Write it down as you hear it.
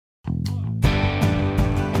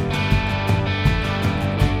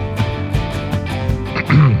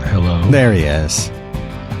There he is.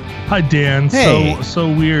 Hi, Dan. Hey.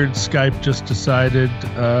 So weird. Skype just decided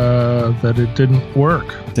that it didn't work.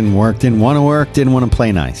 Didn't work. Didn't want to work. Didn't want to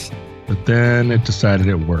play nice. But then it decided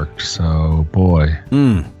it worked. So, boy.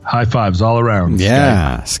 High fives all around.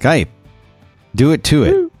 Yeah. Skype. Do it to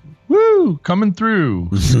it. Woo. Coming through.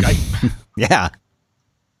 Skype. Yeah.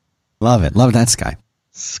 Love it. Love that Skype.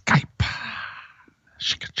 Skype.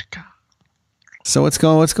 Shika chika. So what's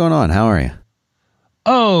going on? How are you?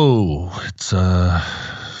 Oh, it's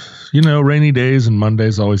rainy days and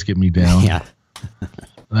Mondays always get me down. Yeah.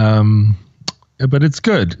 But it's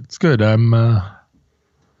good. It's good. I'm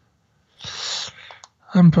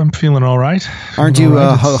feeling all right. Aren't you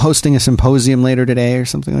hosting a symposium later today or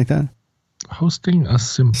something like that? Hosting a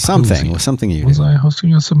symposium. Something you Was do. I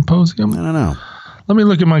hosting a symposium? I don't know. Let me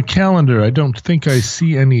look at my calendar. I don't think I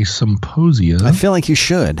see any symposia. I feel like you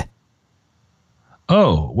should.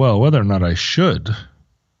 Oh, well, whether or not I should.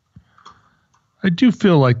 I do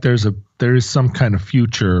feel like there is some kind of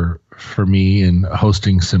future for me in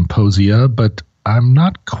hosting symposia, but I'm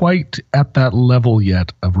not quite at that level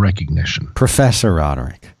yet of recognition. Professor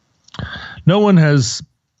Roderick. No one has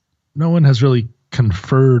really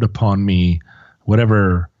conferred upon me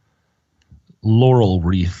whatever laurel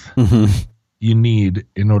wreath you need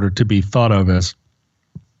in order to be thought of as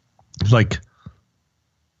like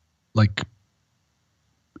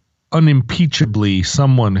unimpeachably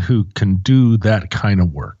someone who can do that kind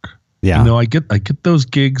of work. Yeah. I get those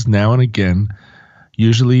gigs now and again,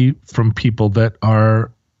 usually from people that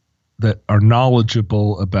are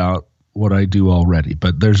knowledgeable about what I do already.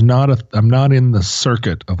 But I'm not in the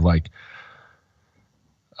circuit of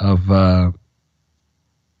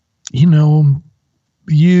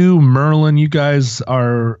you, Merlin, you guys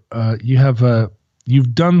are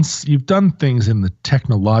you've done things in the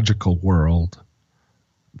technological world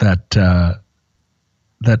that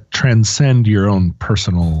transcend your own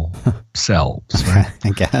personal selves, right? I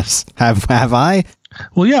guess. Have I?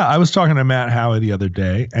 Well, yeah, I was talking to Matt Howie the other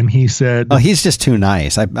day, and he said, "Oh, he's just too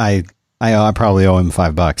nice. I probably owe him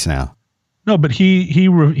 $5 now." No, but he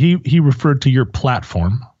referred to your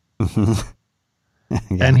platform, Yeah.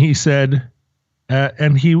 and he said,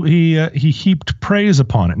 and he heaped praise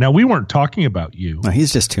upon it. Now, we weren't talking about you. No,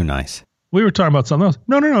 he's just too nice. We were talking about something else.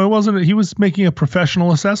 No, it wasn't. He was making a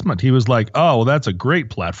professional assessment. He was like, "Oh, well, that's a great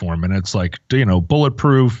platform, and it's like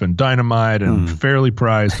bulletproof and dynamite and fairly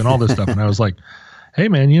priced and all this stuff." And I was like, "Hey,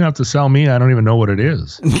 man, you don't have to sell me. I don't even know what it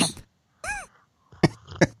is."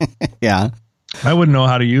 Yeah. I wouldn't know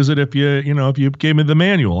how to use it if you gave me the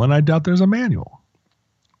manual, and I doubt there's a manual.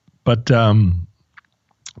 But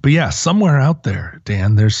yeah, somewhere out there,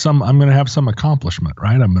 Dan, I'm going to have some accomplishment,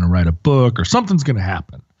 right? I'm going to write a book or something's going to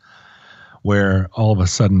happen where all of a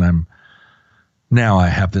sudden I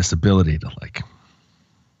have this ability to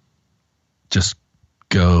just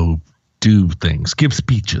go do things, give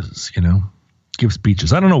speeches. I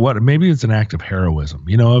don't know what, maybe it's an act of heroism.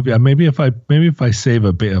 Maybe if I save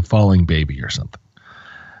a falling baby or something,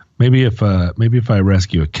 maybe if I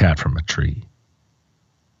rescue a cat from a tree.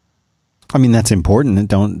 I mean, that's important.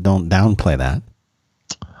 Don't downplay that.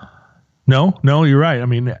 No, you're right. I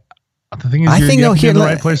mean, the thing is, you're in the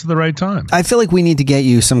right place at the right time. I feel like we need to get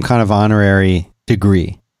you some kind of honorary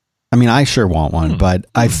degree. I mean, I sure want one, but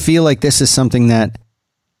I feel like this is something that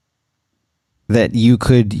you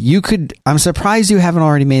could. I'm surprised you haven't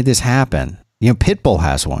already made this happen. Pitbull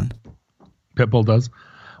has one. Pitbull does.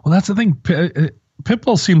 Well, that's the thing.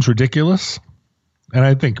 Pitbull seems ridiculous, and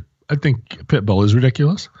I think Pitbull is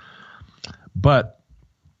ridiculous, but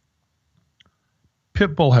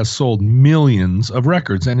Pitbull has sold millions of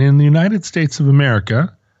records, and in the United States of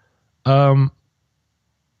America, okay,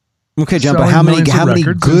 John, but how many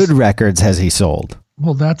good records has he sold?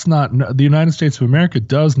 Well, that's not the United States of America.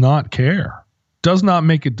 Does not care. Does not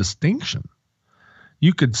make a distinction.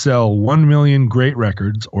 You could sell 1 million great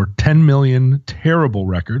records or 10 million terrible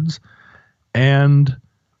records, and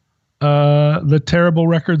the terrible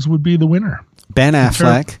records would be the winner. Ben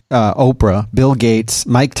Affleck, Oprah, Bill Gates,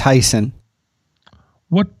 Mike Tyson.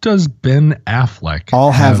 What does Ben Affleck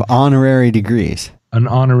all have honorary degrees? An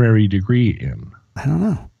honorary degree in? I don't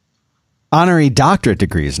know. Honorary doctorate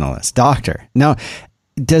degrees, no less. Doctor. Now,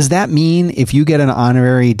 does that mean if you get an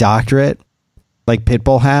honorary doctorate like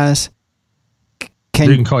Pitbull has, you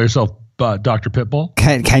can call yourself Dr. Pitbull?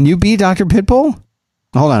 Can you be Dr. Pitbull?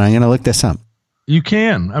 Hold on, I'm going to look this up. You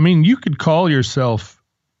can. I mean, you could call yourself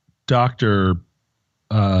Dr.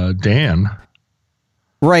 Dan.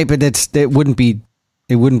 Right, but it wouldn't be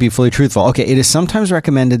fully truthful. Okay, it is sometimes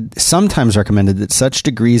recommended that such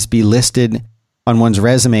degrees be listed on one's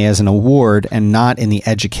resume as an award and not in the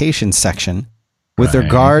education section With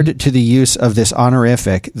regard to the use of this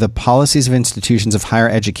honorific, the policies of institutions of higher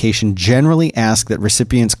education generally ask that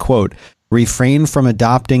recipients, quote, refrain from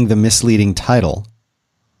adopting the misleading title,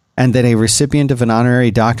 and that a recipient of an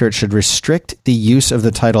honorary doctorate should restrict the use of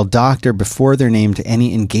the title doctor before their name to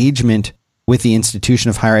any engagement with the institution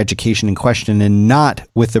of higher education in question and not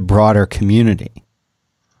with the broader community.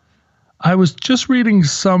 I was just reading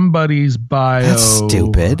somebody's bio. That's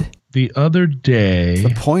stupid. The other day.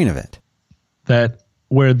 What's the point of it? That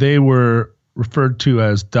where they were referred to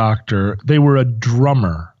as doctor, they were a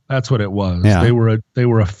drummer. That's what it was. Yeah. They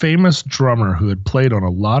were a famous drummer who had played on a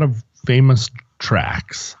lot of famous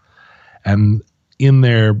tracks, and in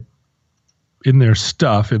their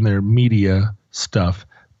stuff, in their media stuff,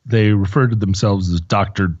 they referred to themselves as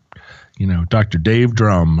Dr. Dave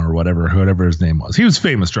Drum or whatever his name was. He was a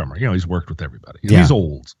famous drummer. He's worked with everybody. Yeah. He's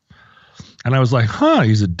old. And I was like,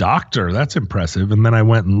 he's a doctor. That's impressive. And then I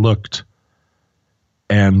went and looked,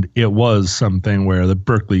 and it was something where the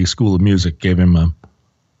Berklee School of Music gave him a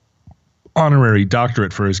honorary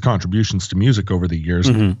doctorate for his contributions to music over the years.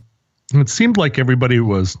 Mm-hmm. And it seemed like everybody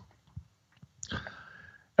was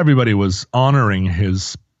honoring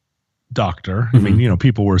his doctor. Mm-hmm. I mean,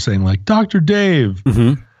 people were saying like, Dr. Dave.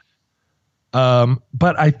 Mm-hmm.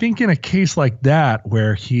 But I think in a case like that,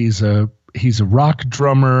 where he's a rock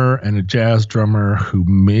drummer and a jazz drummer who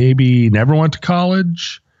maybe never went to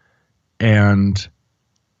college, and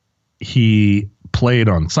he played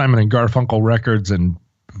on Simon and Garfunkel records and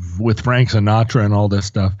with Frank Sinatra and all this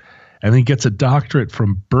stuff, and he gets a doctorate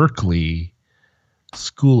from Berklee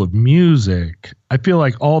School of Music. I feel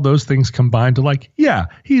like all those things combined to like, yeah,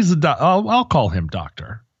 he's I'll call him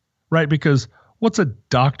doctor, right? Because what's a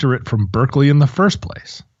doctorate from Berklee in the first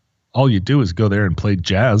place? All you do is go there and play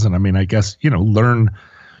jazz. And I mean, I guess,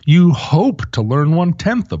 you hope to learn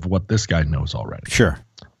 1/10 of what this guy knows already. Sure.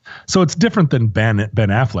 So it's different than Ben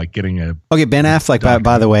Affleck getting a. Okay. Ben Affleck,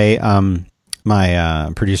 by the way,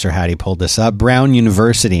 my producer Hattie pulled this up. Brown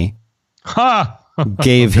University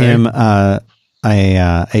gave him a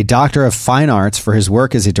Doctor of Fine Arts for his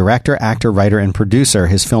work as a director, actor, writer, and producer.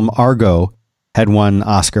 His film Argo had won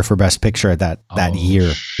Oscar for Best Picture that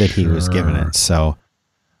year that he was given it. So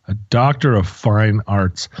a Doctor of Fine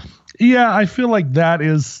Arts. Yeah, I feel like that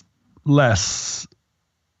is less.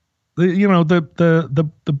 The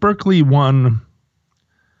Berklee one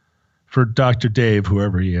for Dr. Dave,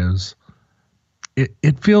 whoever he is,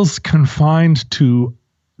 it feels confined to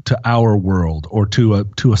our world, or to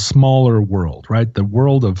a smaller world, right? The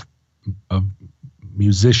world of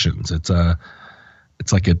musicians. It's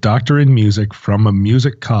like a doctor in music from a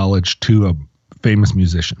music college to a famous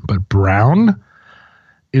musician. But Brown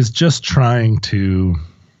is just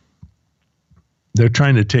they're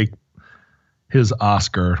trying to take his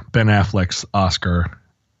Oscar, Ben Affleck's Oscar,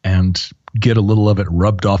 and get a little of it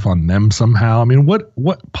rubbed off on them somehow. I mean,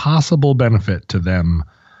 what possible benefit to them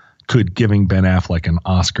could giving Ben Affleck an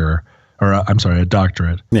Oscar, or a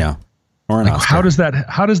doctorate? Yeah. Or an Oscar.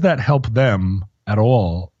 How does that help them at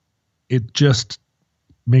all? It just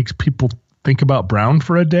makes people think about Brown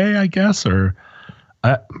for a day, I guess, or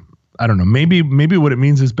I don't know. Maybe what it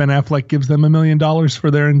means is Ben Affleck gives them $1 million for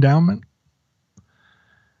their endowment.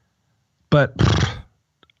 But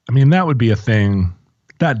I mean, that would be a thing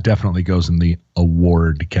that definitely goes in the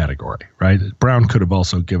award category, right? Brown could have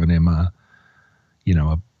also given him a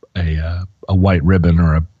white ribbon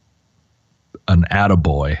or an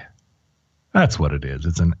attaboy. That's what it is.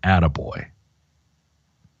 It's an attaboy.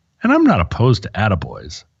 And I'm not opposed to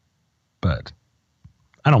attaboys, but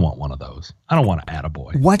I don't want one of those. I don't want an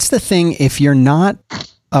attaboy. What's the thing if you're not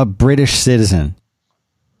a British citizen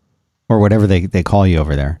or whatever they call you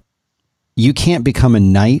over there? You can't become a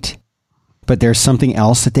knight, but there's something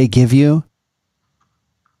else that they give you.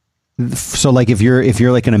 So like if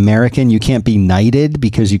you're like an American, you can't be knighted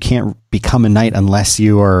because you can't become a knight unless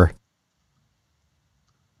you are.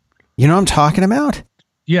 You know what I'm talking about?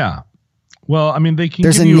 Yeah. Well, I mean, they can.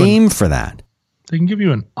 There's give a you name for that. They can give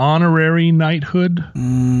you an honorary knighthood.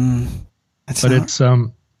 It's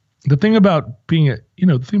the thing about being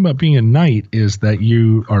a knight is that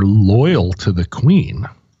you are loyal to the queen,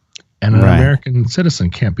 and an American citizen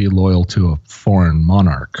can't be loyal to a foreign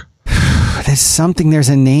monarch. There's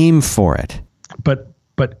a name for it. But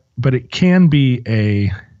it can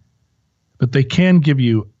be but they can give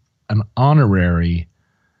you an honorary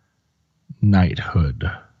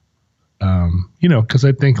knighthood. Because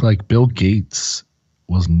I think like Bill Gates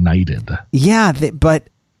was knighted. Yeah, but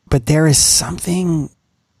there is something.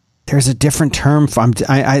 There's a different term for.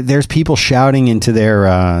 There's people shouting into their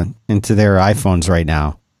iPhones right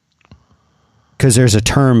now because there's a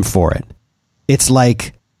term for it. It's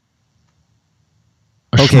like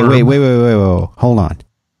Okay, wait. Hold on.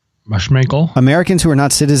 A schmenkle. Americans who are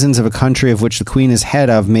not citizens of a country of which the Queen is head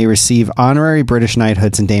of may receive honorary British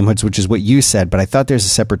knighthoods and damehoods, which is what you said, but I thought there's a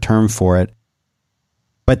separate term for it.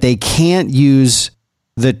 But they can't use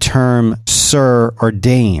the term sir or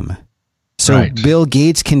dame. So right. Bill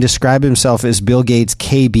Gates can describe himself as Bill Gates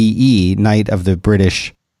KBE, Knight of the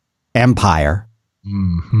British Empire,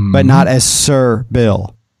 but not as Sir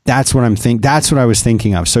Bill. That's what That's what I was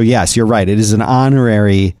thinking of. So yes, you're right. It is an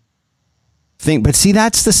honorary thing. But see,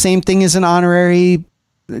 that's the same thing as an honorary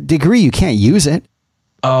degree. You can't use it.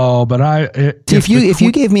 Oh, but if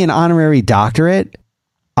you gave me an honorary doctorate,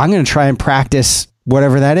 I'm going to try and practice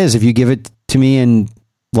whatever that is. If you give it to me in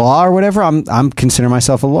law or whatever, I'm considering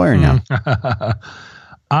myself a lawyer now.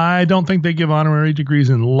 I don't think they give honorary degrees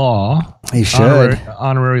in law. They should.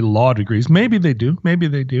 Honorary law degrees. Maybe they do.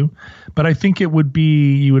 But I think you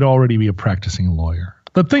would already be a practicing lawyer.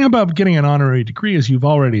 The thing about getting an honorary degree is you've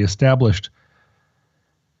already established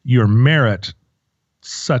your merit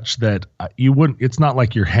such that it's not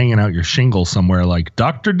like you're hanging out your shingle somewhere like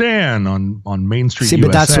Dr. Dan on Main Street. See, USA.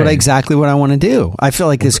 But that's exactly what I want to do. I feel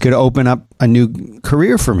like this could open up a new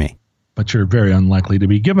career for me. But you're very unlikely to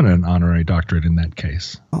be given an honorary doctorate in that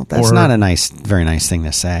case. Well, that's not a very nice thing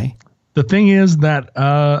to say. The thing is that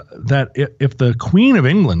if the Queen of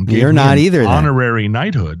England gave me an honorary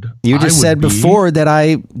knighthood, you just said before that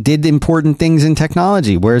I did important things in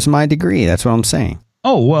technology. Where's my degree? That's what I'm saying.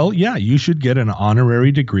 Oh, well, yeah, you should get an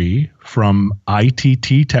honorary degree from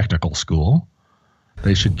ITT Technical School.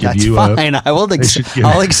 They should give you fine. I'll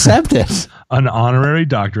accept it. An honorary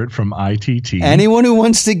doctorate from ITT. Anyone who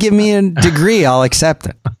wants to give me a degree, I'll accept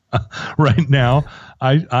it. Right now,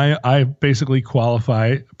 I basically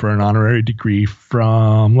qualify for an honorary degree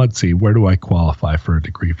from, let's see, where do I qualify for a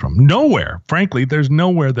degree from? Nowhere. Frankly, there's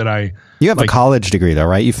nowhere that I... You have a college degree, though,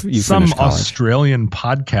 right? You some Australian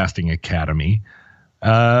podcasting academy,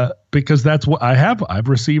 because that's what I have. I've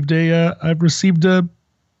received a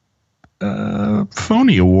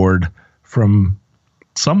phony award from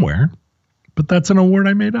somewhere, but that's an award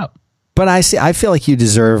I made up. But I feel like you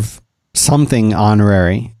deserve something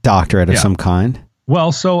honorary, doctorate of some kind.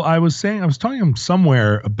 Well, so I was talking to him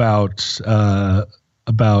somewhere about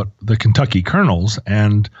the Kentucky Colonels,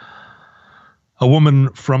 and a woman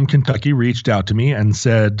from Kentucky reached out to me and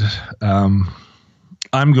said,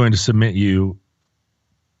 I'm going to submit your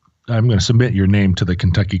name to the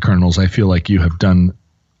Kentucky Colonels. I feel like you have done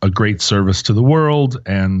a great service to the world,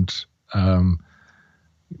 and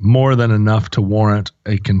more than enough to warrant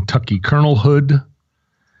a Kentucky colonelhood.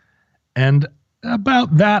 And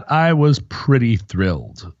about that, I was pretty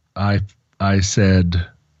thrilled. I said,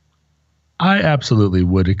 I absolutely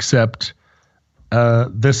would accept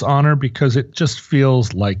this honor, because it just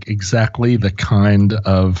feels like exactly the kind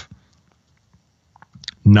of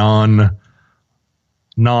non-honor,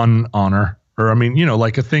 or I mean,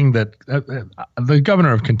 like a thing that the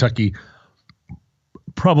governor of Kentucky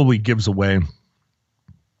probably gives away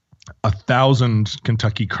 1,000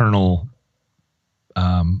 Kentucky colonel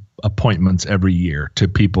appointments every year to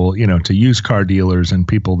people, to used car dealers and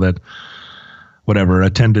people that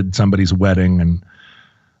attended somebody's wedding. And,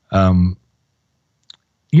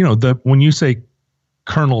 when you say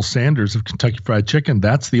Colonel Sanders of Kentucky Fried Chicken,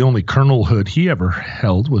 that's the only colonelhood he ever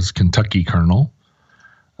held, was Kentucky Colonel.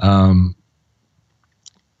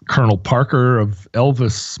 Colonel Parker of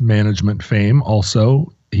Elvis management fame,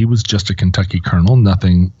 also, he was just a Kentucky colonel,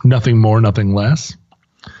 nothing more, nothing less.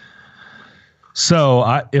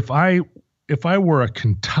 So if I were a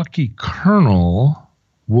Kentucky colonel,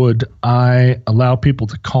 would I allow people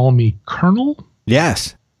to call me colonel?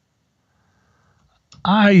 Yes.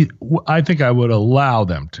 I think I would allow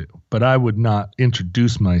them to, but I would not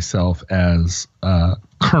introduce myself as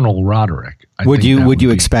Colonel Roderick. Would you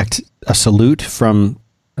expect a salute from?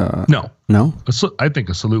 No. I think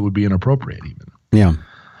a salute would be inappropriate even. Yeah.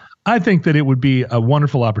 I think that it would be a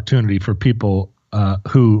wonderful opportunity for people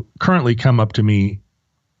who currently come up to me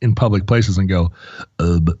in public places and go,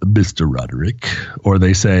 Mr. Roderick, or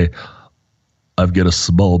they say, I've got a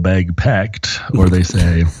small bag packed, or they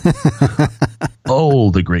say,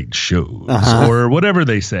 oh, the great shows, or whatever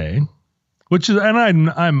they say, which is, and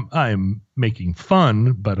I'm making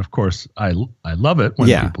fun, but of course I love it when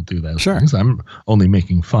people do those things. I'm only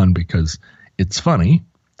making fun because it's funny.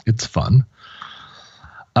 It's fun.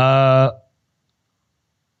 But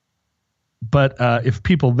if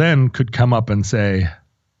people then could come up and say,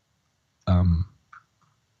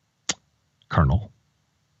 Colonel,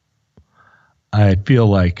 I feel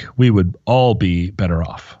like we would all be better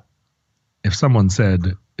off. If someone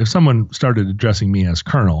started addressing me as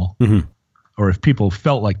Colonel, or if people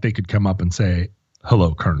felt like they could come up and say,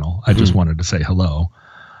 hello, Colonel. I just wanted to say hello.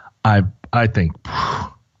 I think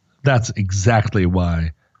that's exactly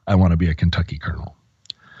why I want to be a Kentucky Colonel.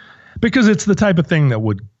 Because it's the type of thing that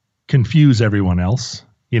would confuse everyone else.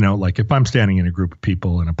 You know, like if I'm standing in a group of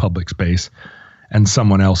people in a public space and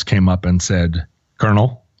someone else came up and said,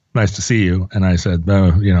 Colonel, nice to see you. And I said,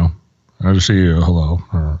 nice to see you, hello.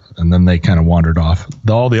 And then they kind of wandered off.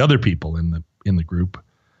 All the other people in the group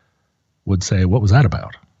would say, what was that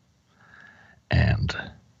about? And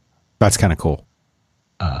that's kind of cool.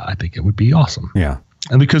 I think it would be awesome. Yeah.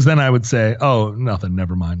 And because then I would say, oh, nothing,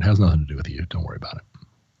 never mind. It has nothing to do with you. Don't worry about it.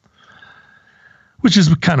 Which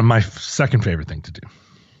is kind of my second favorite thing to do.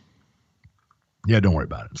 Yeah, don't worry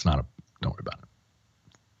about it. Don't worry about it.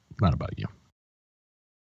 It's not about you.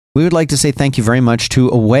 We would like to say thank you very much to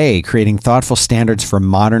Away, creating thoughtful standards for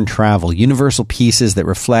modern travel, universal pieces that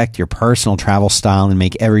reflect your personal travel style and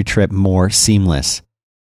make every trip more seamless.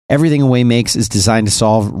 Everything Away makes is designed to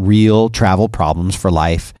solve real travel problems for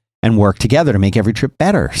life and work together to make every trip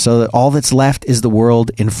better, so that all that's left is the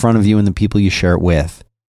world in front of you and the people you share it with.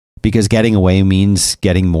 Because getting Away means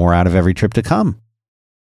getting more out of every trip to come.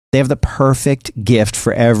 They have the perfect gift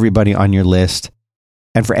for everybody on your list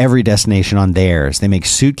and for every destination on theirs. They make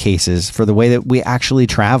suitcases for the way that we actually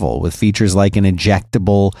travel, with features like an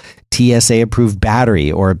ejectable TSA-approved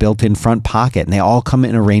battery or a built-in front pocket. And they all come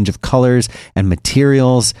in a range of colors and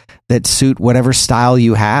materials that suit whatever style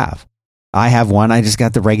you have. I have one. I just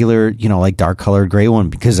got the regular, like dark colored gray one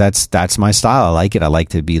because that's my style. I like it. I like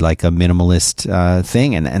to be like a minimalist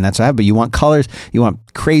thing. And that's what I have. But you want colors, you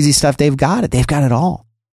want crazy stuff. They've got it. They've got it all.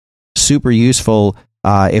 Super useful.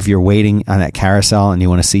 If you're waiting on that carousel and you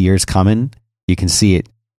want to see yours coming, you can see it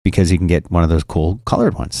because you can get one of those cool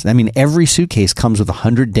colored ones. I mean, every suitcase comes with a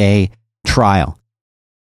 100-day trial.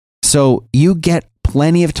 So you get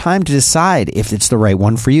plenty of time to decide if it's the right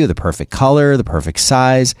one for you, the perfect color, the perfect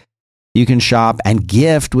size. You can shop and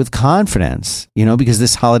gift with confidence, because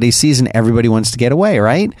this holiday season, everybody wants to get away,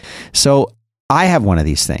 right? So I have one of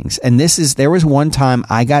these things. And there was one time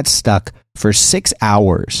I got stuck for 6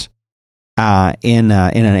 hours in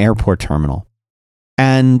an airport terminal.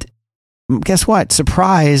 And guess what?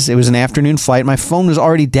 Surprise. It was an afternoon flight. My phone was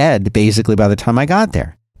already dead, basically, by the time I got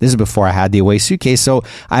there. This is before I had the Away suitcase. So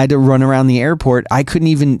I had to run around the airport. I couldn't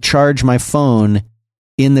even charge my phone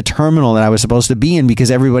in the terminal that I was supposed to be in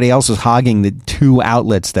because everybody else was hogging the 2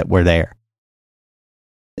 outlets that were there.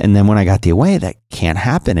 And then when I got the Away, that can't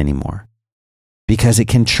happen anymore because it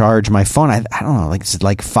can charge my phone. I don't know,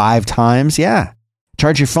 like 5 times. Yeah.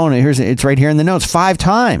 Charge your phone. It's right here in the notes. 5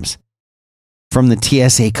 times from the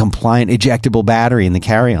TSA compliant ejectable battery in the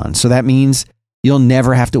carry-on. So that means you'll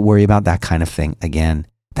never have to worry about that kind of thing again.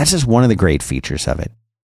 That's just one of the great features of it.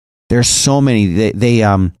 There's so many. They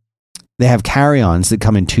have carry-ons that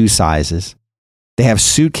come in 2 sizes. They have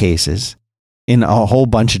suitcases in a whole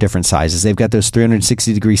bunch of different sizes. They've got those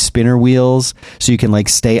 360-degree spinner wheels so you can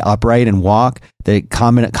stay upright and walk. The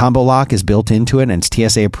combo lock is built into it and it's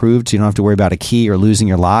TSA approved, so you don't have to worry about a key or losing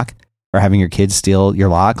your lock or having your kids steal your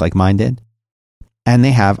lock like mine did. And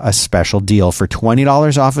they have a special deal for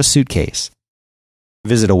 $20 off a suitcase.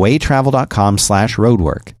 Visit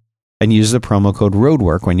awaytravel.com/roadwork and use the promo code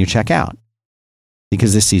ROADWORK when you check out.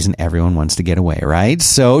 Because this season, everyone wants to get away, right?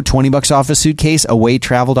 So $20 off a suitcase,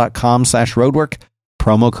 awaytravel.com/roadwork.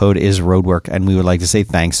 Promo code is ROADWORK. And we would like to say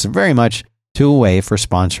thanks very much to Away for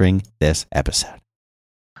sponsoring this episode.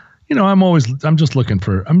 I'm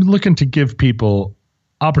looking to give people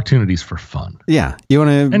opportunities for fun. Yeah. You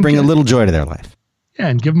want to bring a little joy to their life. Yeah.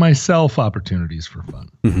 And give myself opportunities for fun.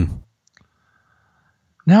 Mm-hmm.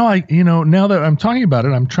 Now now that I'm talking about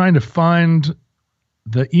it, I'm trying to find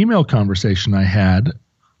the email conversation I had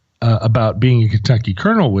about being a Kentucky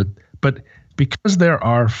Colonel but because there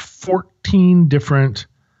are 14 different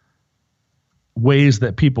ways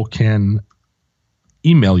that people can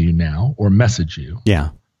email you now or message you. Yeah.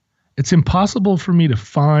 It's impossible for me to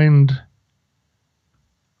find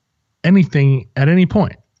anything at any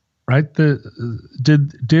point, right? Did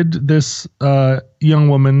this young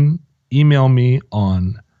woman email me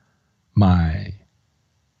on my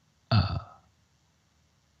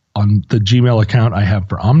on the Gmail account I have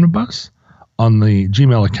for Omnibus, on the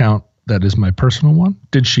Gmail account that is my personal one?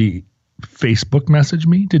 Did she Facebook message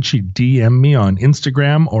me? Did she DM me on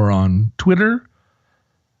Instagram or on Twitter?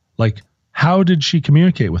 How did she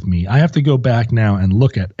communicate with me? I have to go back now and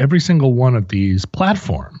look at every single one of these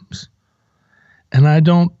platforms. And I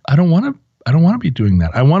don't want to be doing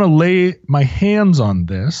that. I want to lay my hands on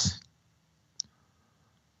this,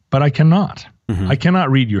 but I cannot. Mm-hmm. I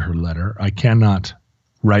cannot read you her letter. I cannot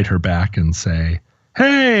write her back and say,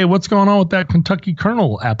 hey, what's going on with that Kentucky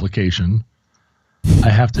Colonel application? I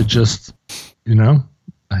have to just,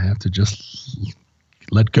 I have to just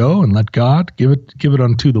let go and let God give it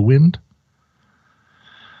unto the wind.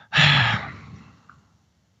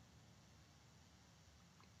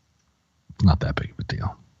 Not that big of a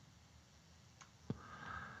deal.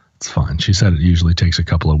 It's fine. She said it usually takes a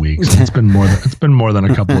couple of weeks. It's been more than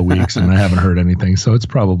a couple of weeks, and I haven't heard anything. So it's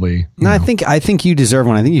probably. No, I think you deserve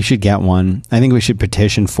one. I think you should get one. I think we should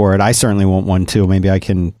petition for it. I certainly want one too. Maybe I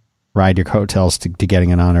can ride your coattails to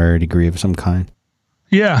getting an honorary degree of some kind.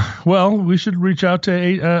 Yeah. Well, we should reach out to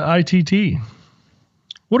ITT.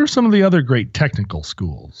 What are some of the other great technical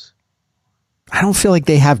schools? I don't feel like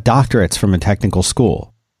they have doctorates from a technical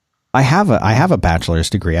school. I have a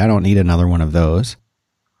bachelor's degree. I don't need another one of those.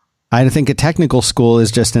 I think a technical school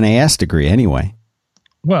is just an AS degree anyway.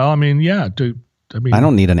 Well, I mean, yeah. I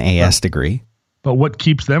don't need an AS degree. But what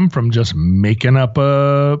keeps them from just making up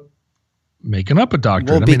a doctorate?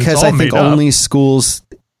 Well, because I think only schools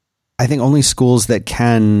that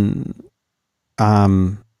can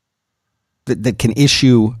that can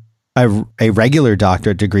issue a regular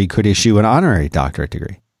doctorate degree could issue an honorary doctorate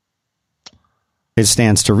degree. It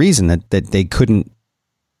stands to reason that they couldn't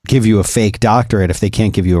give you a fake doctorate if they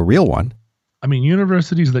can't give you a real one. I mean,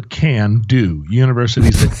 universities that can do.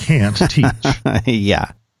 Universities that can't teach.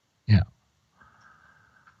 Yeah. Yeah.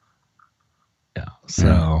 Yeah.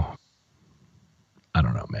 So, I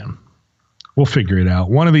don't know, man. We'll figure it out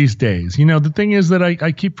one of these days. The thing is that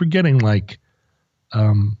I keep forgetting, like,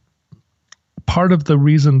 part of the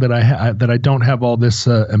reason that I don't have all this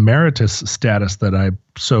emeritus status that I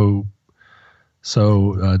so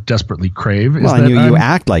desperately crave is that you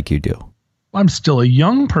act like you do. I'm still a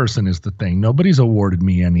young person is the thing. Nobody's awarded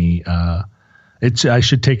me any. I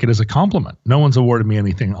should take it as a compliment. No one's awarded me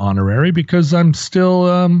anything honorary because I'm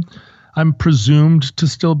still. I'm presumed to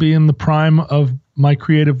still be in the prime of my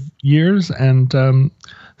creative years and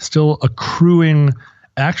still accruing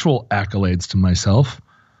actual accolades to myself,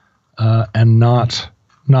 and not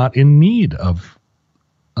in need of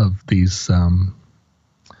these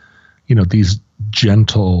these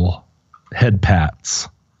gentle head pats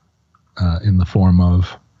in the form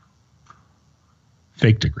of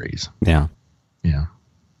fake degrees. Yeah. Yeah.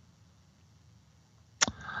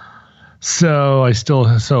 So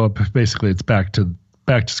basically it's back to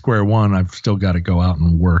square one. I've still got to go out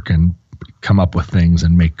and work and come up with things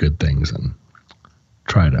and make good things and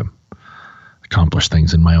try to accomplish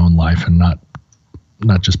things in my own life and not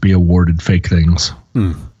just be awarded fake things.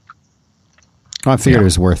 Well, I figured it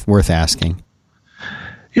was worth asking.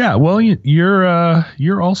 Yeah, well,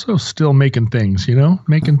 you're also still making things,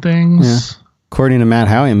 making things. Yeah. According to Matt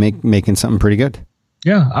Howie, I'm making something pretty good.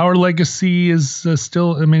 Yeah, our legacy is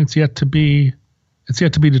still. I mean, it's yet to be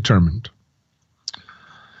determined.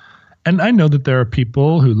 And I know that there are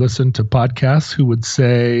people who listen to podcasts who would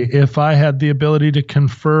say, if I had the ability to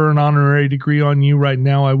confer an honorary degree on you right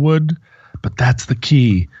now, I would. But that's the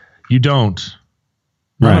key. You don't.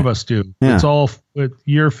 None of us do. Yeah. It's all,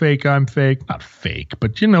 you're fake, I'm fake. Not fake,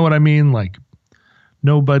 but you know what I mean? Like,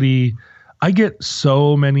 nobody. I get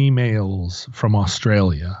so many mails from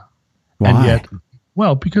Australia. Why? And yet,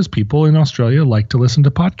 well, because people in Australia like to listen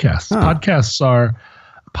to podcasts. Oh. Podcasts are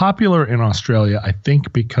popular in Australia, I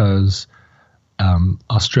think, because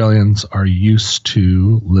Australians are used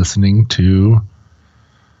to listening to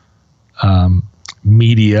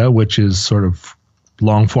media, which is sort of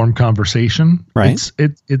long-form conversation. Right.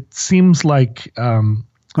 It seems like... well,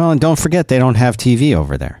 and don't forget, they don't have TV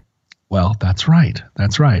over there. Well, that's right.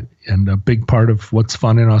 That's right. And a big part of what's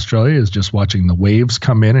fun in Australia is just watching the waves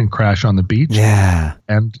come in and crash on the beach. Yeah.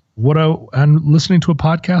 And listening to a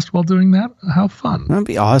podcast while doing that. How fun. That'd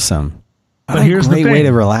be awesome. But here's the thing. Great way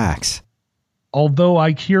to relax. Although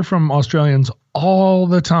I hear from Australians all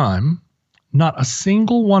the time, not a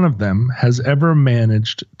single one of them has ever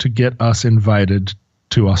managed to get us invited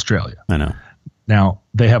to Australia. I know. Now,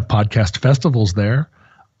 they have podcast festivals there.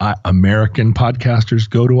 American podcasters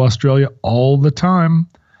go to Australia all the time.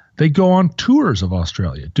 They go on tours of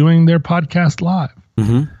Australia doing their podcast live.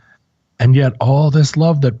 Mm-hmm. And yet all this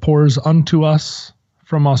love that pours unto us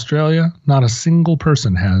from Australia, not a single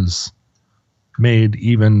person has made,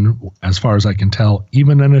 even as far as I can tell,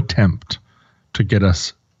 even an attempt to get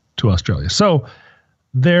us to Australia. So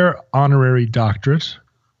their honorary doctorate,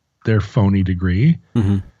 their phony degree,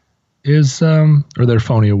 mm-hmm. is, or their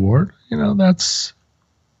phony award,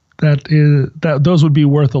 those would be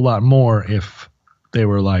worth a lot more if they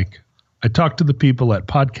were like, I talked to the people at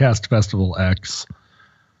Podcast Festival X.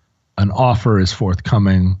 An offer is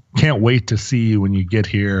forthcoming. Can't wait to see you when you get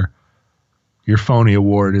here. Your phony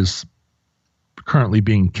award is currently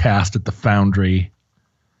being cast at the Foundry.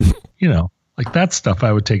 Like that stuff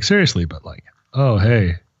I would take seriously, but like, oh,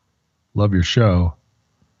 hey, love your show.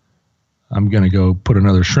 I'm going to go put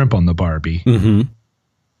another shrimp on the Barbie. Mm-hmm.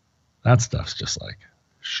 That stuff's just like,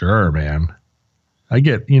 sure, man. I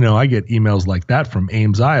get emails like that from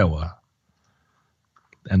Ames, Iowa,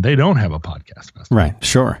 and they don't have a podcast festival. Right.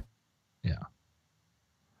 Sure. Yeah.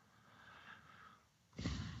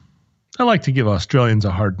 I like to give Australians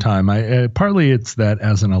a hard time. Partly it's that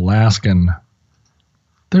as an Alaskan,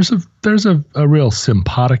 there's a real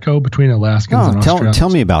simpatico between Alaskans and Australians. Tell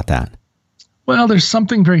me about that. Well, there's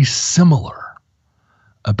something very similar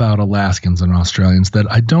about Alaskans and Australians that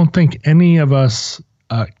I don't think any of us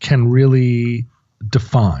can really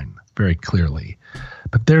define very clearly.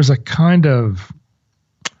 But there's a kind of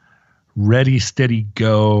ready, steady,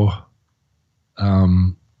 go,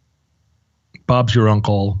 Bob's your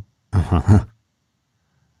uncle,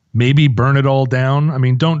 maybe burn it all down. I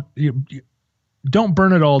mean, don't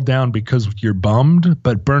burn it all down because you're bummed,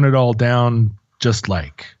 but burn it all down just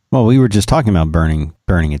like. Well, we were just talking about burning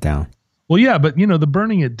it down. Well, yeah, but the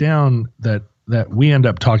burning it down that we end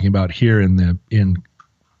up talking about here in the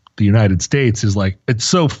United States is like, it's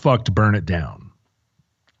so fucked, burn it down.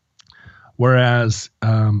 Whereas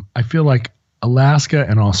I feel like Alaska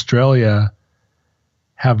and Australia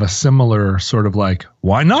have a similar sort of like,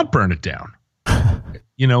 why not burn it down?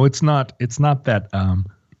 It's not that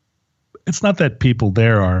people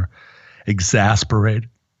there are exasperated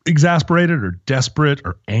or desperate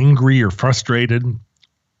or angry or frustrated,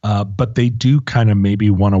 but they do kind of maybe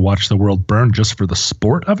want to watch the world burn just for the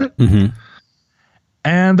sport of it. Mm-hmm.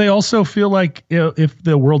 And they also feel like if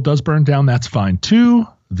the world does burn down, that's fine too.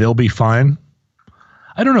 They'll be fine.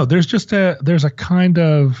 I don't know. There's a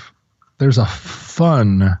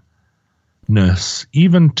funness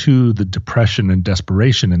even to the depression and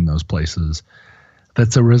desperation in those places.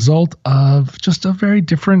 That's a result of just a very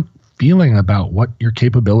different feeling about what your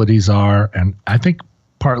capabilities are. And I think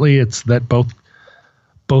partly it's that both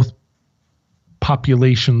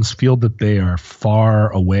populations feel that they are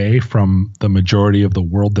far away from the majority of the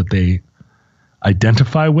world that they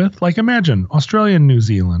identify with. Like imagine Australia and New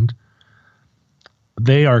Zealand,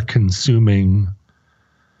 they are consuming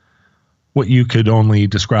what you could only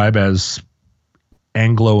describe as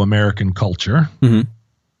Anglo-American culture, mm-hmm.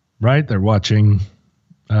 right? They're watching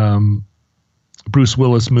Bruce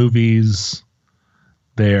Willis movies.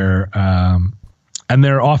 They're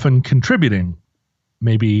often contributing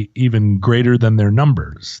maybe even greater than their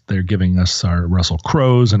numbers. They're giving us our Russell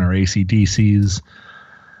Crowes and our AC/DCs.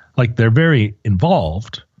 Like they're very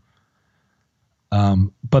involved,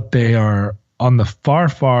 but they are on the far,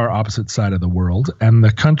 far opposite side of the world. And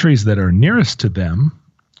the countries that are nearest to them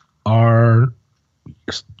are,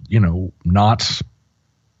 not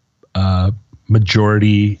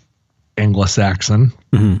majority Anglo-Saxon,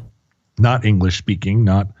 mm-hmm. not English speaking,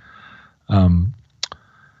 not,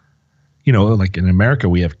 like in America,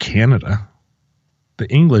 we have Canada. The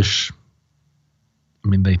English,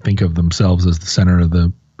 they think of themselves as the center of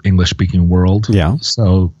the English speaking world. Yeah.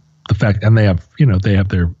 So the fact, and they have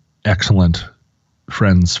their excellent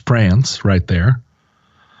friends, France, right there.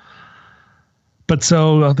 But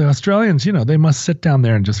so the Australians, they must sit down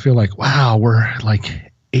there and just feel like, wow, we're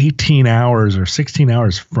like 18 hours or 16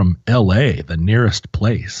 hours from LA, the nearest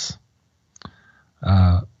place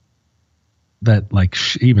that like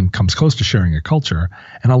even comes close to sharing a culture.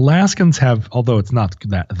 And Alaskans have, although it's not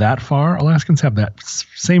that far, Alaskans have that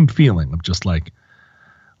same feeling of just like,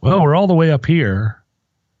 well, we're all the way up here.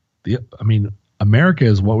 America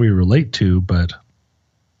is what we relate to, but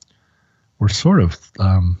we're sort of,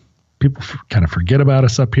 people kind of forget about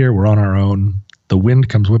us up here. We're on our own. The wind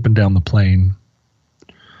comes whipping down the plain.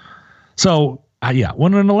 So,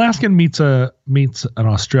 when an Alaskan meets an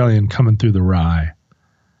Australian coming through the rye,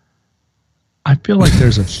 I feel like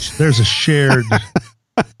there's a shared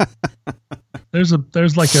there's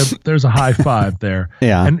a high five there.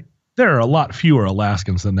 Yeah. And there are a lot fewer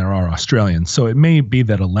Alaskans than there are Australians. So it may be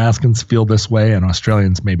that Alaskans feel this way and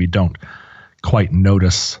Australians maybe don't quite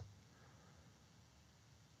notice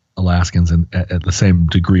Alaskans at the same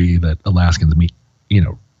degree that Alaskans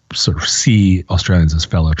sort of see Australians as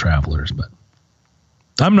fellow travelers. But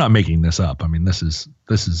I'm not making this up. This is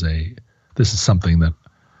something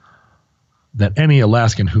that any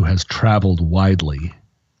Alaskan who has traveled widely,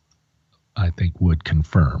 I think, would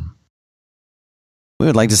confirm. We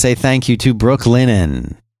would like to say thank you to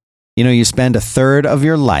Brooklinen. You spend a third of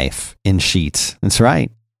your life in sheets. That's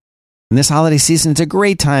right. And this holiday season, it's a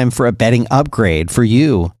great time for a bedding upgrade for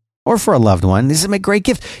you or for a loved one. This is a great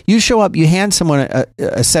gift. You show up, you hand someone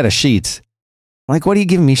a set of sheets. I'm like, what are you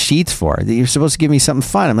giving me sheets for? You're supposed to give me something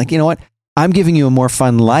fun. I'm like, you know what? I'm giving you a more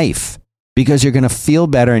fun life because you're going to feel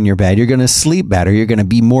better in your bed. You're going to sleep better. You're going to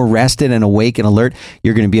be more rested and awake and alert.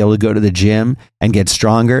 You're going to be able to go to the gym and get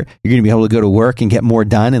stronger. You're going to be able to go to work and get more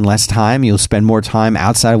done in less time. You'll spend more time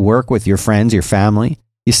outside of work with your friends, your family.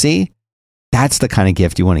 You see, that's the kind of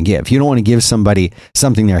gift you want to give. You don't want to give somebody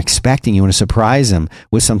something they're expecting. You want to surprise them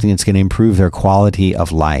with something that's going to improve their quality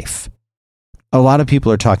of life. A lot of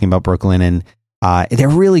people are talking about Brooklinen, and they're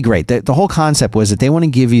really great. The whole concept was that they want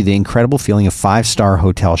to give you the incredible feeling of 5-star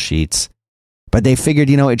hotel sheets, but they figured,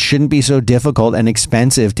 it shouldn't be so difficult and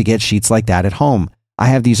expensive to get sheets like that at home. I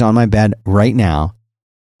have these on my bed right now,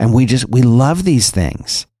 and we love these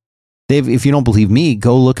things. If you don't believe me,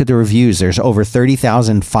 go look at the reviews. There's over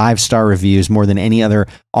 30,000 5-star reviews, more than any other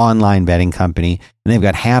online bedding company. And they've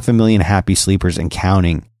got 500,000 happy sleepers and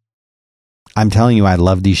counting. I'm telling you, I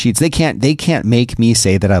love these sheets. They can't make me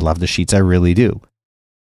say that I love the sheets. I really do.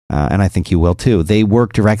 And I think you will too. They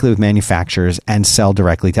work directly with manufacturers and sell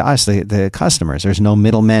directly to us, the customers. There's no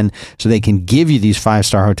middlemen, so they can give you these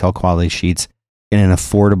 5-star hotel quality sheets in an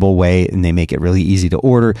affordable way, and they make it really easy to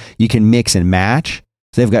order. You can mix and match.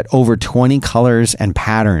 So they've got over 20 colors and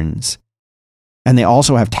patterns. And they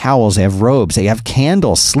also have towels, they have robes, they have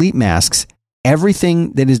candles, sleep masks,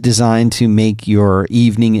 everything that is designed to make your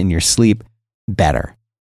evening and your sleep better.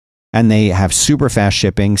 And they have super fast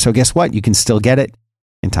shipping. So guess what? You can still get it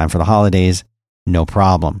in time for the holidays. No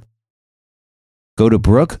problem. Go to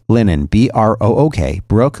Brooklinen, BROOK,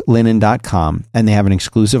 brooklinen.com, and they have an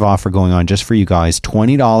exclusive offer going on just for you guys,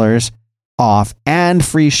 $20 off and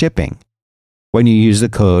free shipping when you use the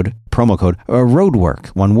promo code ROADWORK,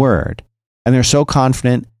 one word. And they're so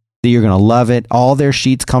confident that you're going to love it. All their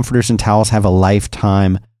sheets, comforters, and towels have a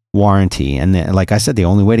lifetime warranty. And like I said, the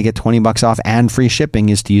only way to get $20 off and free shipping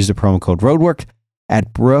is to use the promo code ROADWORK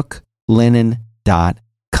at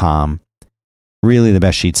brooklinen.com. Really the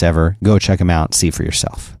best sheets ever. Go check them out. See for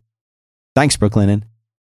yourself. Thanks, Brooklinen.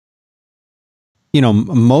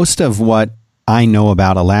 Most of what I know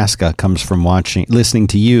about Alaska comes from listening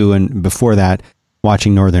to you, and before that,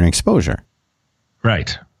 watching Northern Exposure.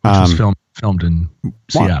 Right. Which was filmed in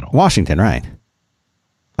Seattle. Washington, right.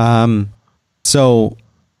 So,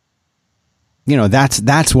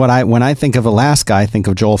 that's what when I think of Alaska, I think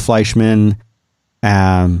of Joel Fleischman,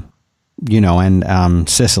 and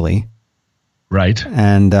Sicily. Right.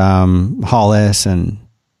 And Hollis and,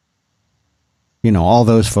 all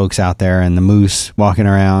those folks out there, and the moose walking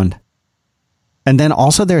around. And then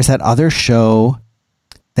also there's that other show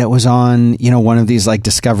that was on, one of these like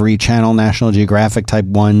Discovery Channel, National Geographic type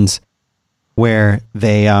ones where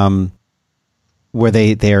they're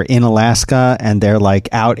in Alaska and they're like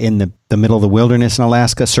out in the middle of the wilderness in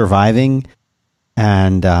Alaska surviving.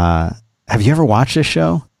 And have you ever watched this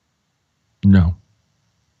show? No.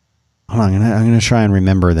 Hold on, I'm gonna try and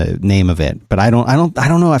remember the name of it, but I don't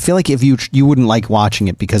know. I feel like if you wouldn't like watching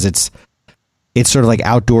it because it's sort of like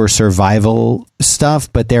outdoor survival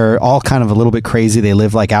stuff, but they're all kind of a little bit crazy. They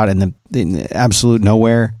live like out in the absolute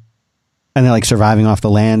nowhere, and they're like surviving off the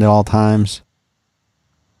land at all times.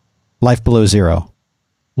 Life Below Zero.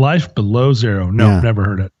 Life Below Zero. No, yeah. Never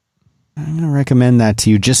heard it. I'm going to recommend that to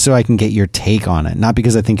you just so I can get your take on it, not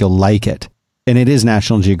because I think you'll like it. And it is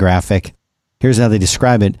National Geographic. Here's how they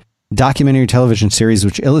describe it. Documentary television series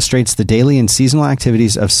which illustrates the daily and seasonal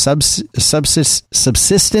activities of subsistence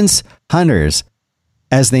hunters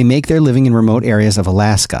as they make their living in remote areas of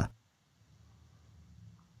Alaska.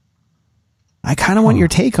 I kind of want your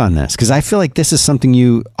take on this because I feel like this is something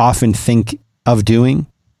you often think of doing.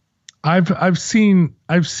 I've seen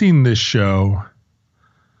this show.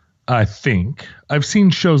 I think I've seen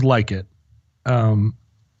shows like it, and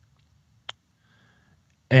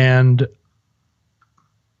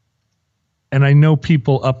I know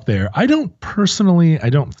people up there. I don't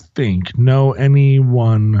think know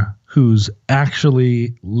anyone who's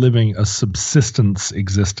actually living a subsistence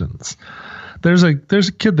existence. There's a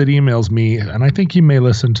kid that emails me, and I think he may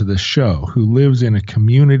listen to this show, who lives in a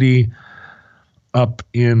community up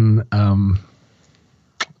in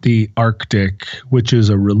the Arctic, which is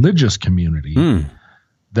a religious community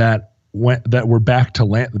that were back to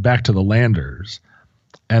the landers,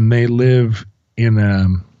 and they live in a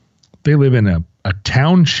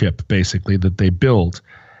township basically that they built,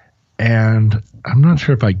 and I'm not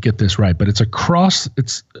sure if I get this right, but it's across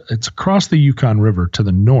the Yukon River to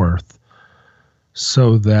the north,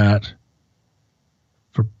 so that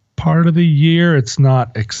for part of the year it's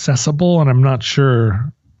not accessible, and I'm not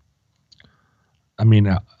sure. I mean,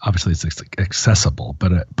 obviously it's accessible,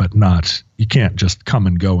 but not. You can't just come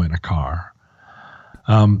and go in a car.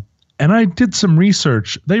 And I did some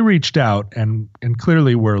research. They reached out and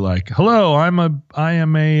clearly were like, hello, I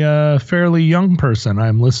am a fairly young person.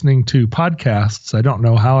 I'm listening to podcasts. I don't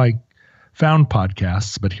know how I found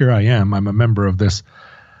podcasts, but here I am. I'm a member of this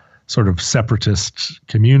sort of separatist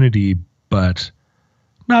community, but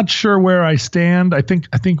not sure where I stand. I think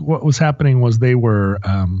what was happening was they were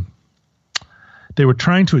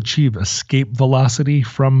trying to achieve escape velocity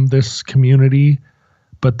from this community,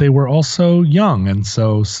 but they were also young and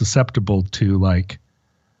so susceptible to like,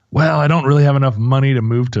 well, I don't really have enough money to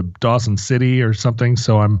move to Dawson City or something,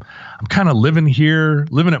 so I'm kind of living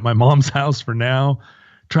at my mom's house for now,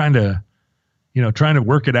 trying to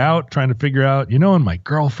work it out, trying to figure out, and my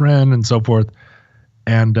girlfriend and so forth.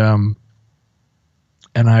 And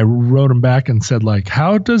I wrote him back and said, like,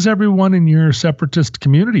 how does everyone in your separatist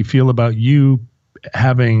community feel about you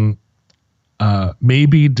having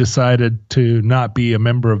maybe decided to not be a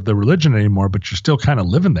member of the religion anymore, but you're still kind of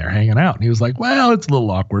living there, hanging out? And he was like, well, it's a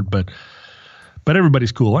little awkward, but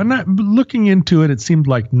everybody's cool. And looking into it, it seemed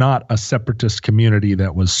like not a separatist community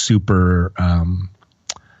that was super,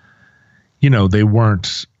 they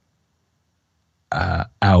weren't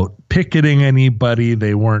out picketing anybody.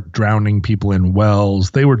 They weren't drowning people in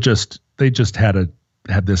wells. They just had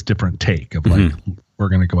this different take of like, we're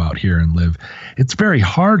going to go out here and live. It's very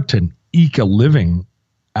hard to eke a living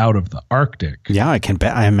out of the Arctic. Yeah, I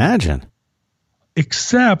imagine.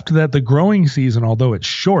 Except that the growing season, although it's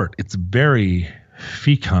short, it's very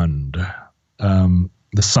fecund. The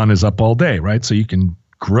sun is up all day, right? So you can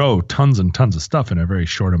grow tons and tons of stuff in a very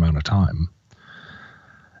short amount of time.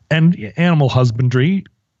 And animal husbandry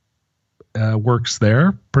works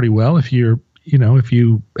there pretty well if you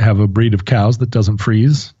have a breed of cows that doesn't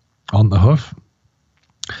freeze on the hoof.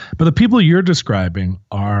 But the people you're describing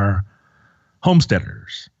are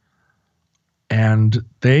homesteaders, and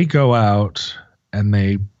they go out and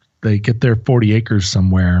they get their 40 acres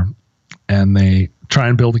somewhere and they try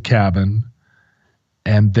and build a cabin,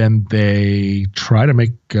 and then they try to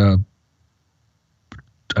make a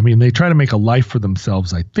life for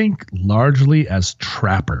themselves, I think largely as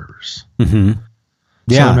trappers. Mm-hmm.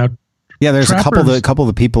 Yeah. So now, there's a couple of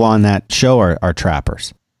the people on that show are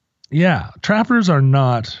trappers. Yeah. Trappers are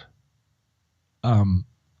not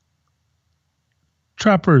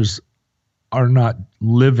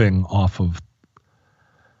living off of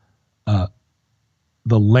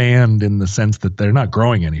the land in the sense that they're not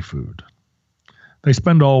growing any food. They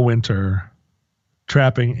spend all winter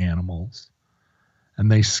trapping animals,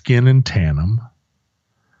 and they skin and tan them,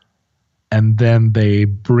 and then they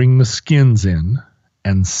bring the skins in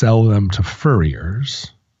and sell them to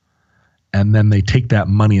furriers, and then they take that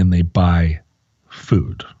money and they buy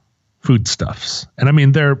foodstuffs. And I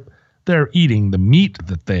mean, they're eating the meat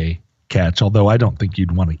that they catch, although I don't think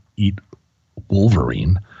you'd want to eat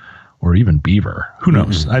wolverine or even beaver. Who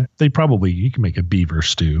knows? Mm-hmm. You can make a beaver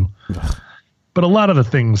stew. Ugh. But a lot of the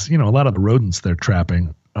things, a lot of the rodents they're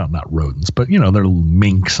trapping, not rodents, but, they're little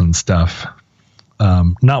minks and stuff.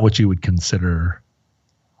 Not what you would consider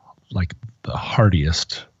like the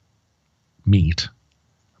hardiest meat.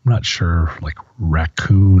 I'm not sure, like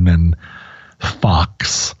raccoon and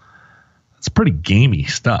fox. It's pretty gamey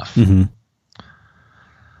stuff. Mm-hmm.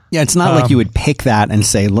 Yeah, it's not like you would pick that and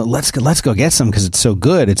say, let's go get some because it's so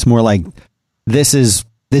good. It's more like this is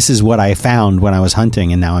what I found when I was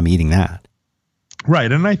hunting, and now I'm eating that.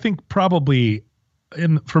 Right, and I think probably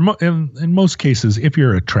in most cases, if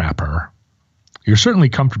you're a trapper, you're certainly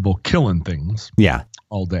comfortable killing things. Yeah,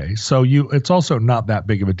 all day. So it's also not that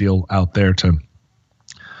big of a deal out there to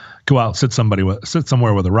go out, sit somewhere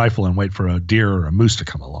with a rifle and wait for a deer or a moose to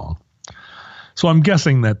come along. So I'm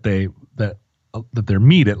guessing that their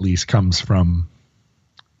meat at least comes from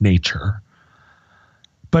nature.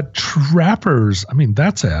 But trappers, I mean,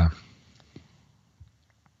 that's an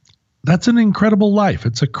incredible life.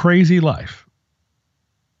 It's a crazy life.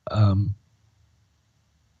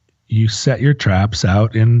 You set your traps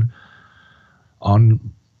out on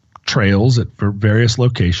trails for various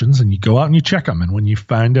locations, and you go out and you check them. And when you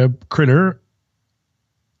find a critter,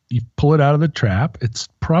 you pull it out of the trap. It's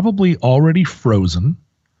probably already frozen.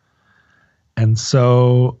 And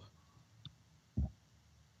so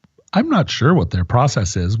I'm not sure what their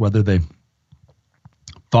process is, whether they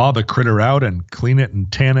thaw the critter out and clean it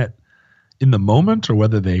and tan it in the moment, or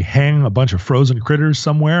whether they hang a bunch of frozen critters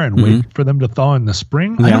somewhere and wait for them to thaw in the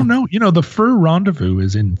spring. Yeah. I don't know. The fur rendezvous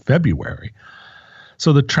is in February.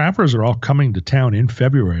 So the trappers are all coming to town in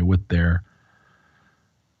February with their,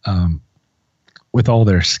 with all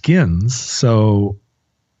their skins. So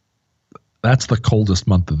that's the coldest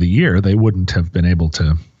month of the year. They wouldn't have been able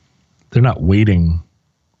to, they're not waiting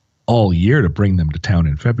all year to bring them to town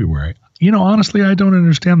in February. Honestly, I don't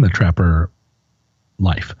understand the trapper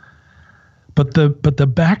life. But the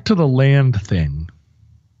back to the land thing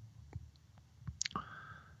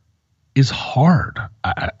is hard.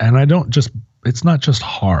 It's not just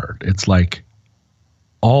hard. It's like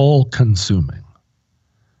all consuming.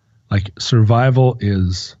 Like survival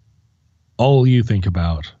is all you think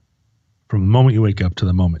about from the moment you wake up to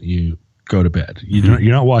the moment you go to bed. You're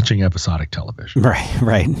not watching episodic television. Right.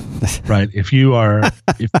 Right. If you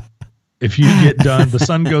get done, the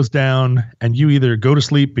sun goes down and you either go to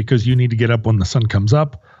sleep because you need to get up when the sun comes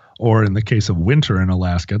up, or in the case of winter in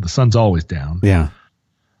Alaska, the sun's always down. Yeah.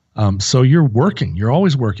 So you're working. You're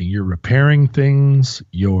always working. You're repairing things.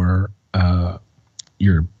 You've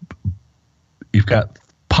got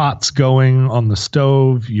pots going on the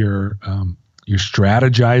stove. You're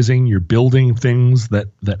strategizing. You're building things that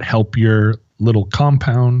help your little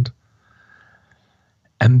compound.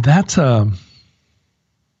 And that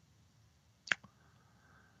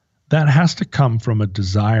has to come from a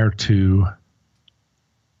desire to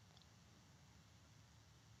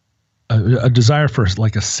a desire for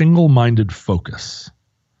like a single-minded focus.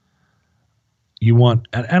 You want,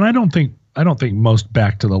 and I don't think most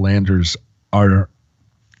back to the landers are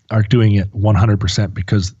doing it 100%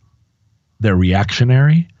 because they're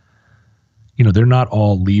reactionary. They're not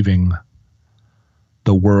all leaving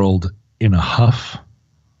the world in a huff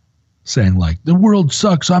saying like, the world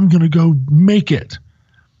sucks, I'm going to go make it.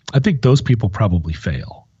 I think those people probably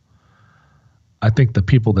fail. I think the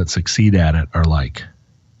people that succeed at it are like,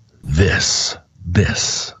 this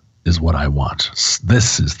is what I want.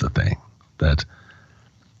 This is the thing that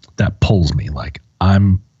pulls me. Like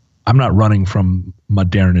I'm not running from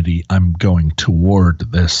modernity. I'm going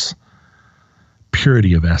toward this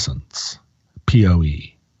purity of essence,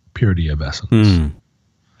 POE, purity of essence.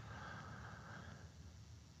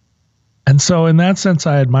 And so in that sense,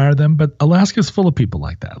 I admire them, but Alaska's full of people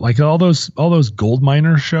like that. Like all those gold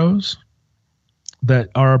miner shows that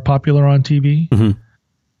are popular on TV. Mm-hmm.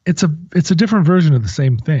 It's a different version of the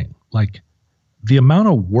same thing. Like the amount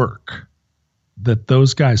of work that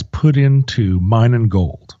those guys put into mining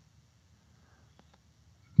gold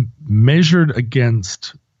measured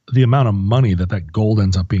against the amount of money that gold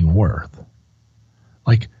ends up being worth.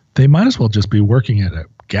 Like they might as well just be working at a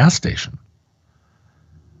gas station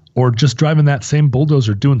or just driving that same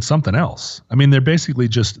bulldozer doing something else. I mean, they're basically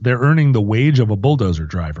they're earning the wage of a bulldozer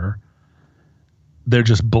driver. They're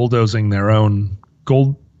just bulldozing their own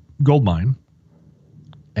gold mine.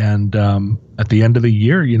 And at the end of the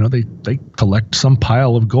year, they collect some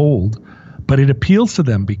pile of gold, but it appeals to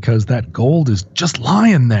them because that gold is just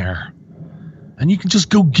lying there and you can just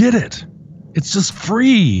go get it. It's just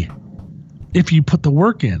free if you put the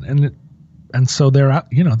work in. And so they're out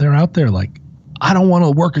there like, I don't want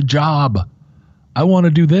to work a job. I want to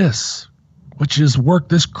do this, which is work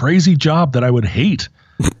this crazy job that I would hate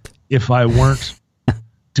if I weren't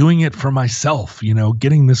doing it for myself,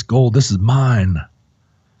 getting this gold. This is mine.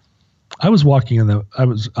 I was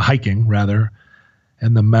hiking rather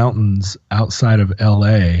in the mountains outside of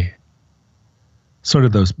LA, sort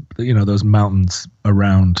of those mountains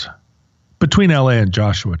around between LA and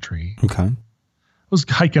Joshua Tree. Okay. I was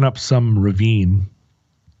hiking up some ravine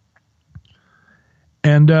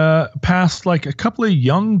and passed like a couple of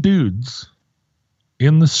young dudes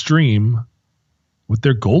in the stream with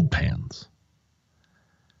their gold pans.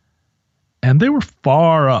 And they were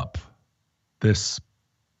far up this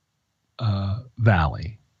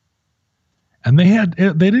valley. And they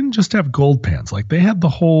didn't just have gold pans. Like they had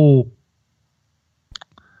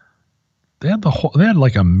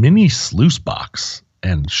like a mini sluice box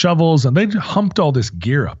and shovels, and they humped all this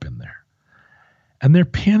gear up in there. And they're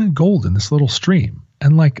panning gold in this little stream.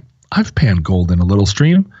 And like I've panned gold in a little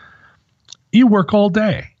stream. You work all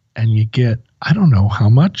day and you get, I don't know how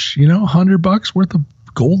much, $100 worth of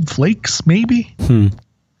gold flakes, maybe.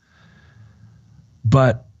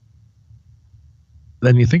 But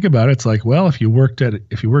then you think about it, it's like, well, if you worked at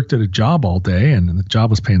a job all day and the job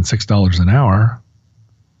was paying $6 an hour,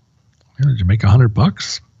 did you make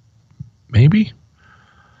 $100? Maybe.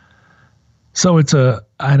 So it's a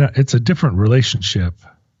different relationship.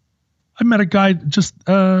 I met a guy just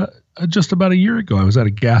about a year ago. I was at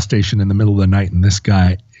a gas station in the middle of the night, and this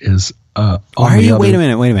guy is. Wait a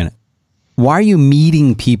minute. Why are you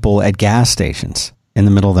meeting people at gas stations in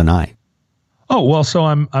the middle of the night? Oh well, so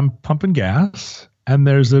I'm pumping gas, and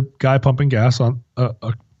there's a guy pumping gas on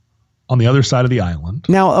the other side of the island.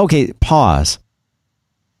 Now, okay, pause.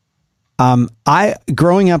 I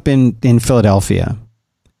growing up in Philadelphia,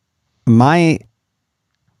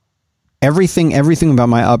 everything about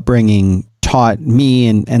my upbringing taught me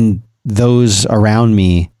and those around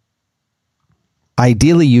me,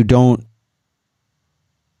 ideally you don't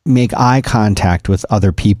make eye contact with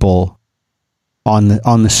other people on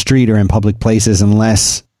the street or in public places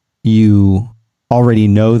unless you already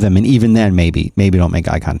know them. And even then, maybe don't make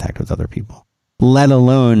eye contact with other people, let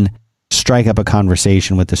alone strike up a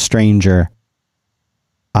conversation with a stranger.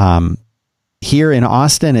 Here in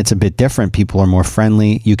Austin, it's a bit different. People are more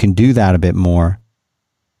friendly. You can do that a bit more.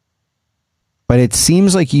 But it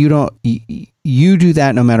seems like you do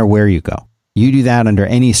that no matter where you go. You do that under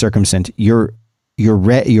any circumstance. You're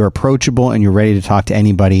approachable and you're ready to talk to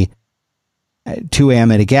anybody. At 2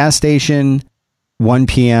 a.m. at a gas station, 1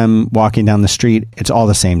 p.m. walking down the street, it's all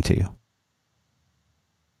the same to you.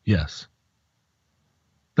 Yes.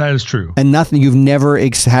 That is true. And nothing, you've never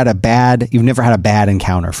had a bad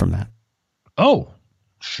encounter from that. Oh,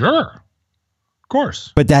 sure. Of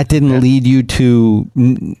course. But that didn't lead you to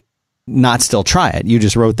not still try it. You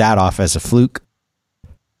just wrote that off as a fluke.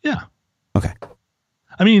 Yeah. Okay.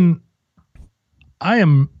 I mean, I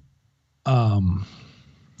am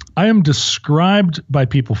described by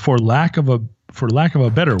people, for lack of a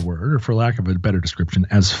better word or for lack of a better description,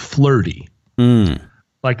 as flirty.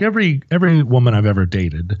 Like every woman I've ever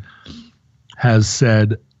dated has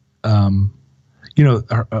said, at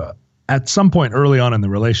some point early on in the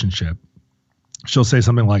relationship, she'll say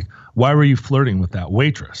something like, "Why were you flirting with that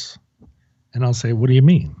waitress?" And I'll say, "What do you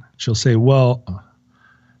mean?" She'll say, "Well,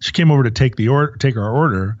 she came over to take our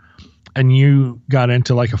order, and you got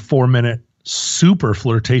into like a 4-minute super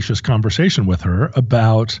flirtatious conversation with her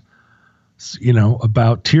about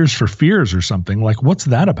Tears for Fears or something. Like, what's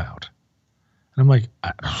that about?" And I'm like,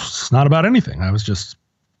 "It's not about anything. I was just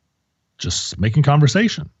making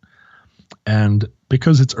conversation." And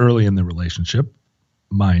because it's early in the relationship,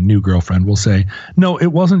 my new girlfriend will say, "No,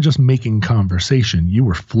 it wasn't just making conversation. You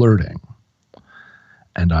were flirting."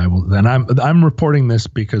 And I'm reporting this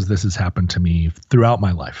because this has happened to me throughout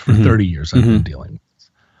my life. For 30 years I've been dealing with this.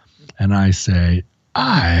 And I say,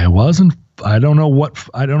 I don't know what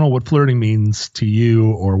flirting means to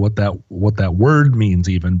you or what that word means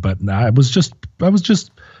even, but I was just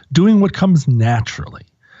doing what comes naturally,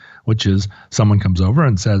 which is someone comes over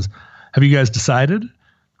and says, "Have you guys decided?"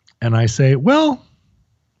 And I say, "Well,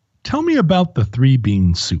 tell me about the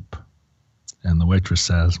 3-bean soup." And the waitress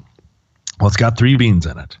says, "Well, it's got 3 beans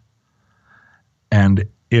in it." And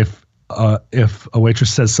if a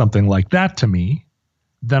waitress says something like that to me,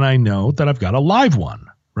 then I know that I've got a live one,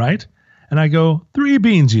 right? And I go, "3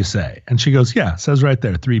 beans, you say?" And she goes, "Yeah, it says right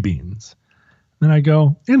there, 3 beans. Then I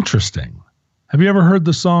go, "Interesting. Have you ever heard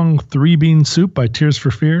the song 3-Bean Soup by Tears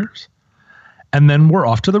for Fears?" And then we're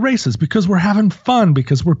off to the races because we're having fun,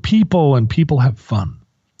 because we're people and people have fun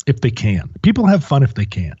if they can. People have fun if they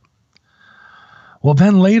can. Well,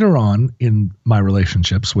 then later on in my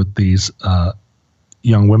relationships with these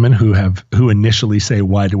young women who initially say,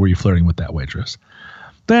 "Why were you flirting with that waitress?"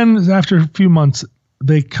 Then after a few months,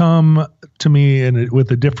 they come to me with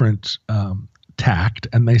a different tact,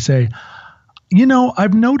 and they say,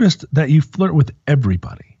 "I've noticed that you flirt with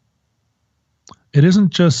everybody. It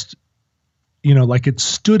isn't just, like it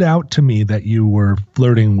stood out to me that you were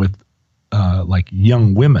flirting with like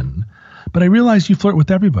young women, but I realized you flirt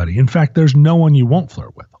with everybody. In fact, there's no one you won't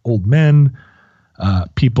flirt with. Old men,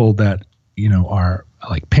 people that, are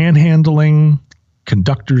like panhandling,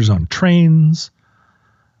 conductors on trains."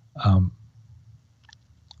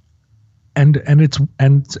 And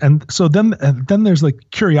so then there's like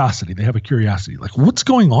curiosity. They have a curiosity, like, what's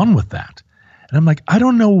going on with that? And I'm like, I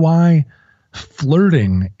don't know why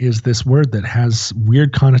flirting is this word that has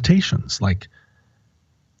weird connotations. Like,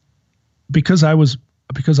 because I was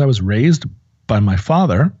raised by my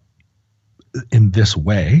father in this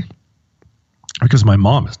way, because my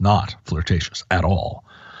mom is not flirtatious at all,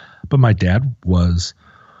 but my dad was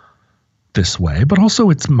this way, but also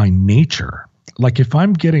it's my nature. Like if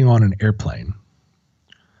I'm getting on an airplane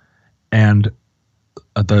and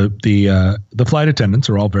the flight attendants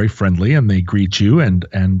are all very friendly and they greet you, and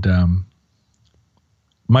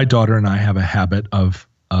my daughter and I have a habit of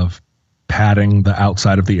patting the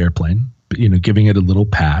outside of the airplane, giving it a little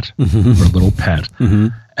pat or a little pet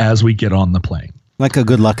as we get on the plane. Like a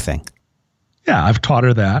good luck thing. Yeah, I've taught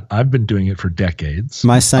her that. I've been doing it for decades.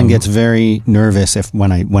 My son gets very nervous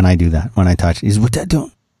when I do that, when I touch. He's, "What?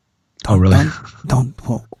 Don't." Oh, really? Don't.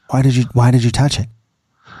 Well, why did you touch it?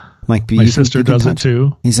 I'm like, my sister does it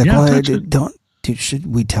too. He's like, "Well, don't. Dude, should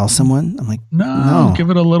we tell someone?" I'm like, no.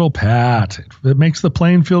 Give it a little pat. It makes the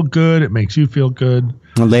plane feel good. It makes you feel good.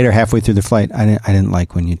 Well, later, halfway through the flight, I didn't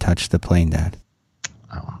like when you touched the plane, Dad.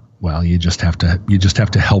 Oh, well, you just have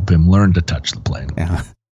to help him learn to touch the plane. Yeah.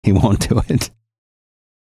 He won't do it.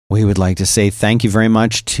 We would like to say thank you very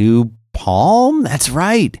much to Palm. That's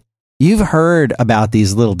right. You've heard about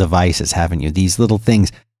these little devices, haven't you? These little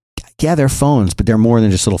things. Yeah, they're phones, but they're more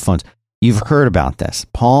than just little phones. You've heard about this.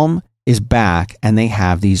 Palm is back, and they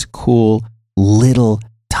have these cool little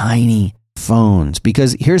tiny phones.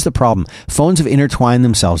 Because here's the problem. Phones have intertwined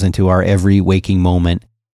themselves into our every waking moment.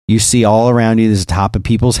 You see all around you, there's the top of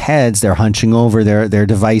people's heads. They're hunching over their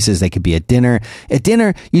devices. They could be at dinner. At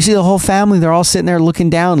dinner, you see the whole family. They're all sitting there looking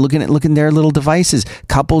down, looking at their little devices.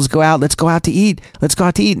 Couples go out. Let's go out to eat. Let's go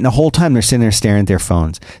out to eat. And the whole time they're sitting there staring at their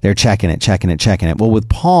phones. They're checking it. Well, with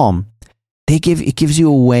Palm, it gives you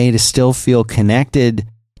a way to still feel connected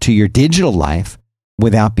to your digital life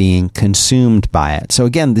without being consumed by it. So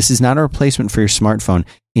again, this is not a replacement for your smartphone.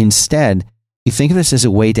 Instead, you think of this as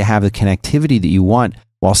a way to have the connectivity that you want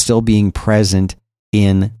while still being present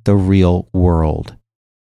in the real world.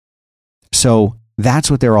 So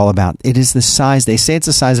that's what they're all about. It is the size. They say it's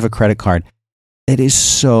the size of a credit card. It is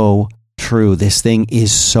so true. This thing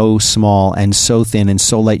is so small and so thin and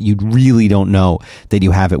so light. You really don't know that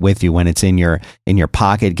you have it with you when it's in your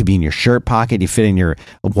pocket. It could be in your shirt pocket. You fit in your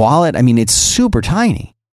wallet. I mean, it's super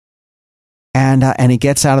tiny. And it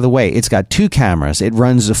gets out of the way. It's got 2 cameras. It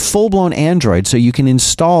runs a full-blown Android, so you can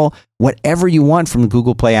install whatever you want from the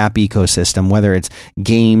Google Play app ecosystem, whether it's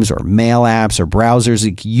games or mail apps or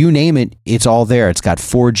browsers, you name it, it's all there. It's got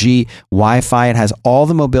 4G, Wi-Fi. It has all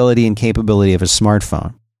the mobility and capability of a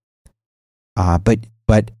smartphone.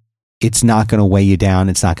 But it's not going to weigh you down.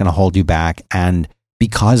 It's not going to hold you back. And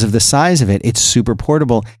because of the size of it, it's super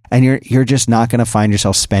portable, and you're just not going to find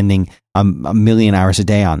yourself spending a million hours a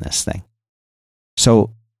day on this thing.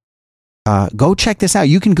 So go check this out.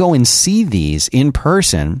 You can go and see these in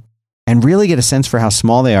person and really get a sense for how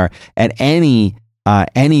small they are. At any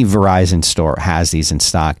Verizon store has these in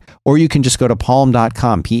stock. Or you can just go to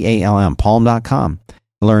palm.com, P-A-L-M, palm.com.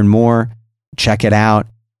 Learn more, check it out.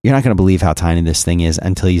 You're not going to believe how tiny this thing is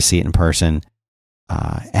until you see it in person.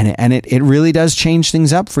 And it really does change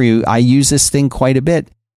things up for you. I use this thing quite a bit,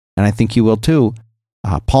 and I think you will too.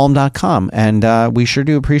 Palm.com, and we sure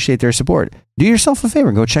do appreciate their support. Do yourself a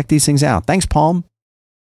favor, go check these things out. Thanks, Palm.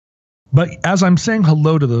 But as I'm saying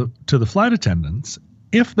hello to the flight attendants,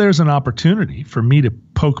 if there's an opportunity for me to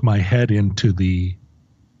poke my head into the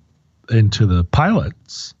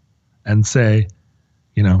pilots and say,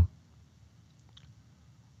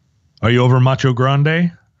 are you over Macho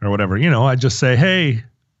Grande or whatever? I just say, hey,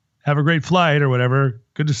 have a great flight or whatever.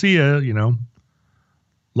 Good to see you.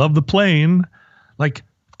 Love the plane. Like,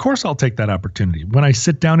 of course I'll take that opportunity. When I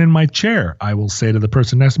sit down in my chair, I will say to the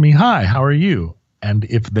person next to me, hi, how are you? And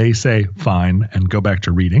if they say fine and go back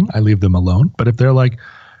to reading, I leave them alone. But if they're like,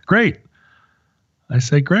 great, I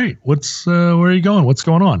say, great. Where are you going? What's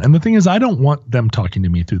going on? And the thing is, I don't want them talking to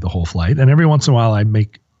me through the whole flight. And every once in a while I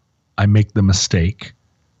make the mistake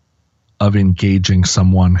of engaging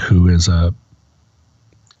someone who is a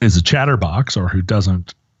chatterbox or who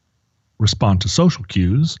doesn't respond to social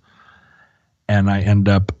cues. And I end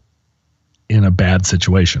up in a bad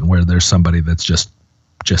situation where there's somebody that's just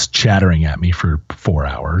chattering at me for 4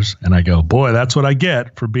 hours. And I go, boy, that's what I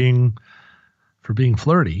get for being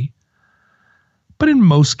flirty. But in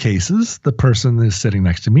most cases, the person is sitting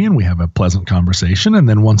next to me and we have a pleasant conversation. And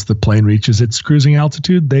then once the plane reaches its cruising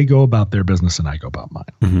altitude, they go about their business and I go about mine.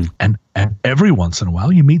 Mm-hmm. And every once in a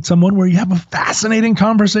while, you meet someone where you have a fascinating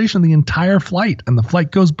conversation the entire flight, and the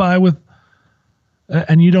flight goes by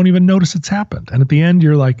and you don't even notice it's happened. And at the end,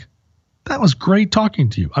 you're like, that was great talking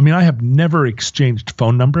to you. I mean, I have never exchanged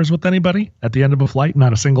phone numbers with anybody at the end of a flight,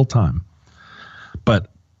 not a single time. But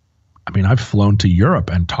I mean, I've flown to Europe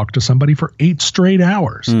and talked to somebody for 8 straight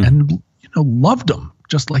hours and, loved them.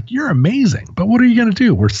 Just like, you're amazing. But what are you going to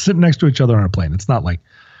do? We're sitting next to each other on a plane. It's not like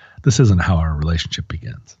this isn't how our relationship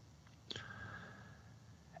begins.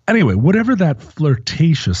 Anyway, whatever that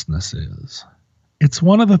flirtatiousness is, it's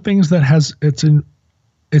one of the things that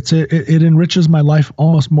it enriches my life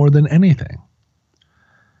almost more than anything.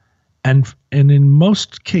 And in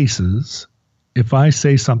most cases, if I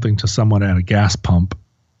say something to someone at a gas pump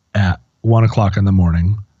at 1:00 in the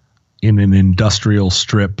morning in an industrial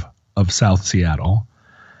strip of South Seattle,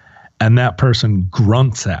 and that person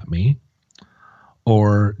grunts at me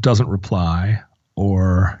or doesn't reply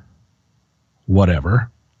or whatever,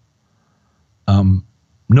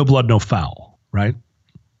 no blood, no foul, right?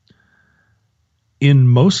 In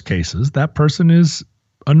most cases, that person is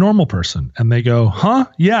a normal person and they go, huh?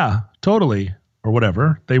 Yeah, totally. Or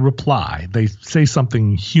whatever. They reply. They say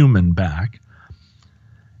something human back.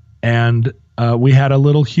 And we had a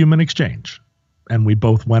little human exchange. And we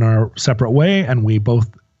both went our separate way, and we both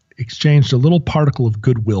exchanged a little particle of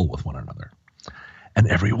goodwill with one another. And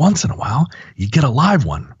every once in a while, you get a live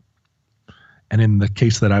one. And in the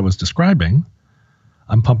case that I was describing,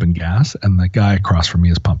 I'm pumping gas, and the guy across from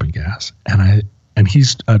me is pumping gas, and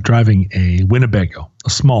he's driving a Winnebago, a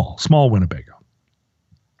small Winnebago.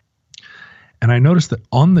 And I noticed that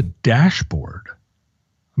on the dashboard,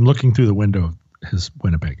 I'm looking through the window of his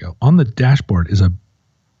Winnebago. On the dashboard is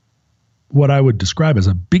what I would describe as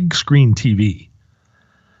a big screen TV.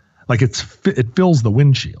 Like it fills the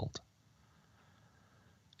windshield.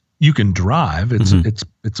 You can drive.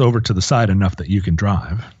 It's over to the side enough that you can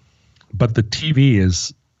drive, but the TV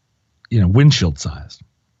is, windshield sized.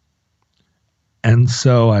 And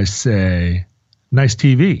so I say, "Nice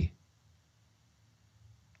TV."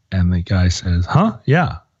 And the guy says, "Huh?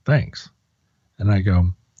 Yeah, thanks." And I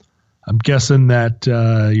go, "I'm guessing that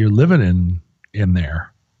you're living in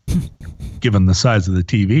there, given the size of the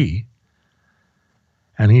TV."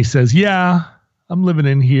 And he says, "Yeah, I'm living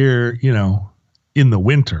in here, in the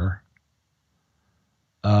winter.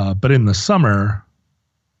 But in the summer,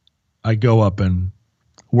 I go up and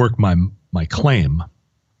work my claim."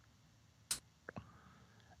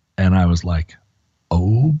 And I was like,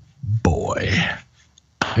 oh boy,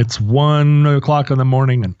 it's 1:00 in the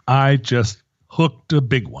morning and I just hooked a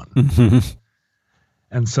big one.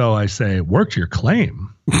 And so I say, "Worked your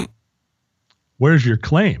claim? Where's your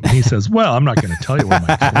claim?" And he says, "Well, I'm not going to tell you where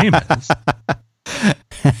my claim is."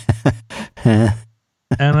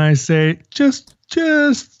 And I say, just,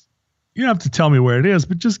 you don't have to tell me where it is,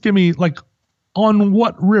 but just give me, like, on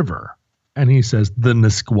what river? And he says, "The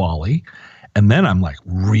Nisqually." And then I'm like,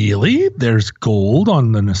 "Really? There's gold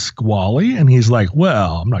on the Nisqually?" And he's like,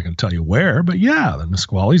 "Well, I'm not going to tell you where, but yeah, the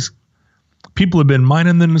Nisqually's, people have been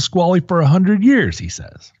mining the Nisqually for 100 years, he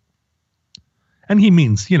says. And he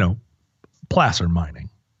means, placer mining.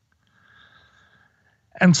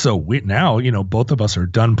 And so we now, both of us are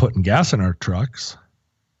done putting gas in our trucks,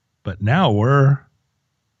 but now we're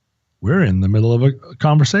in the middle of a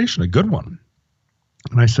conversation, a good one.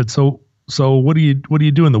 And I said, so what do you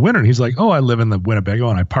do in the winter?" And he's like, "Oh, I live in the Winnebago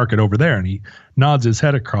and I park it over there." And he nods his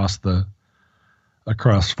head across 4th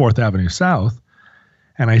Avenue South.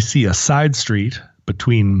 And I see a side street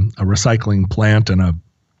between a recycling plant and a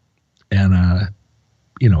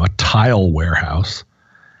tile warehouse.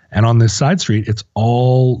 And on this side street, it's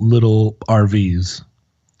all little RVs,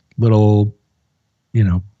 little,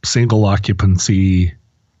 single occupancy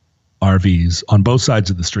RVs on both sides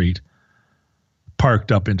of the street,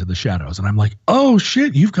 parked up into the shadows. And I'm like, "Oh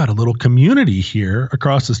shit, you've got a little community here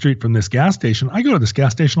across the street from this gas station." I go to this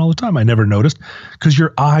gas station all the time. I never noticed, because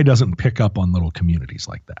your eye doesn't pick up on little communities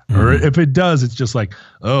like that. Mm-hmm. Or if it does, it's just like,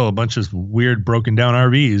 "Oh, a bunch of weird broken down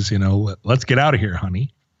RVs, let's get out of here,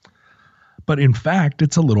 honey." But in fact,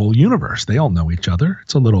 it's a little universe. They all know each other.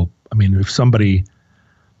 It's a little, if somebody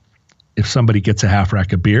gets a half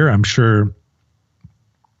rack of beer, I'm sure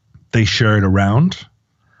they share it around.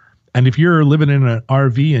 And if you're living in an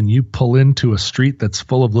RV and you pull into a street that's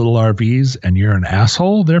full of little RVs and you're an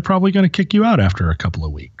asshole, they're probably going to kick you out after a couple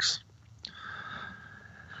of weeks.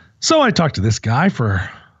 So I talked to this guy for,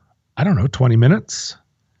 20 minutes.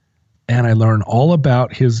 And I learn all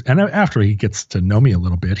about and after he gets to know me a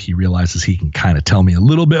little bit, he realizes he can kind of tell me a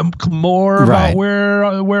little bit more about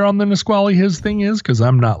where on the Nisqually his thing is, because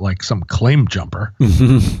I'm not like some claim jumper.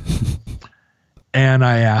 And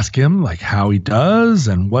I ask him like how he does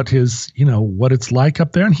and what his, what it's like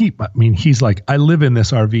up there. And he's like, "I live in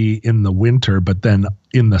this RV in the winter, but then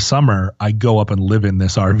in the summer I go up and live in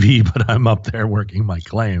this RV, but I'm up there working my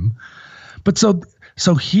claim." But so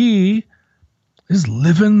he is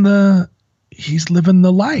living the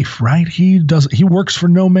life, right? He works for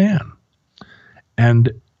no man,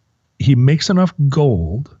 and he makes enough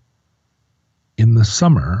gold in the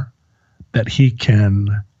summer that he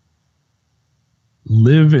can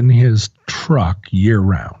live in his truck year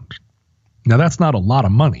round. Now that's not a lot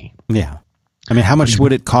of money. Yeah. How much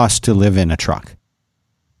would it cost to live in a truck?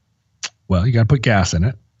 Well, you got to put gas in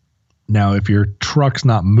it. Now, if your truck's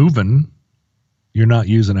not moving, you're not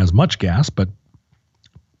using as much gas, but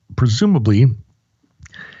presumably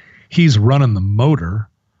he's running the motor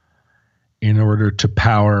in order to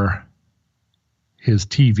power his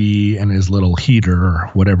TV and his little heater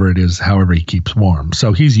or whatever it is, however he keeps warm.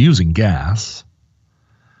 So he's using gas.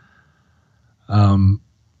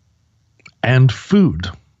 And food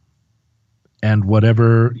and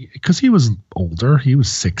whatever, because he was older, he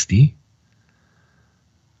was 60.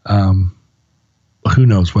 Who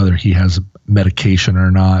knows whether he has medication or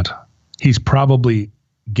not. He's probably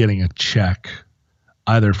getting a check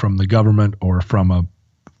either from the government or from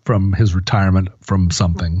his retirement from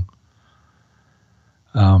something.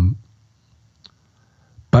 But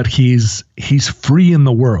he's free in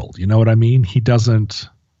the world. You know what I mean? He doesn't.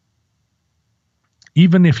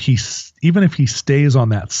 Even if he stays on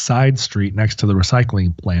that side street next to the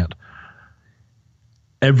recycling plant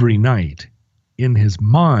every night, in his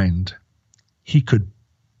mind, he could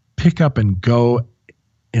pick up and go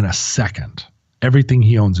in a second. Everything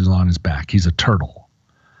he owns is on his back. He's a turtle.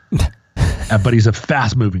 But he's a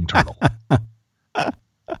fast-moving turtle.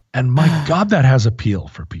 And my God, that has appeal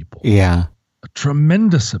for people. Yeah. A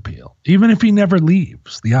tremendous appeal. Even if he never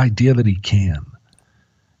leaves, the idea that he can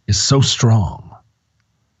is so strong.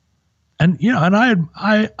 And, you know, and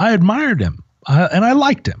I admired him. And I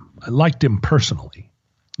liked him. I liked him personally.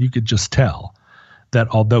 You could just tell that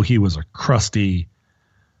although he was a crusty,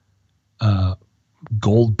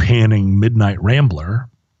 gold panning midnight rambler,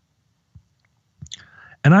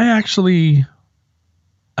 and I actually,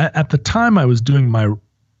 at the time I was doing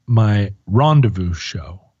my Rendezvous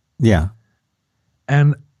show. Yeah.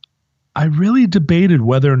 And I really debated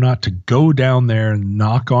whether or not to go down there and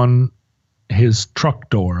knock on his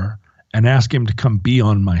truck door and ask him to come be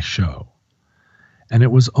on my show. And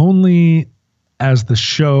it was only as the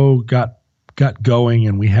show got going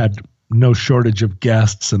and we had no shortage of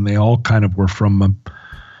guests and they all kind of were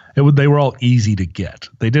they were all easy to get.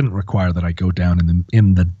 They didn't require that I go down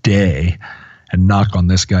in the day and knock on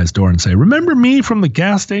this guy's door and say, "Remember me from the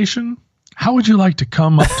gas station? How would you like to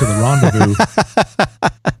come up to the Rendezvous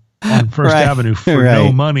on First Avenue for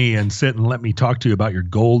no money and sit and let me talk to you about your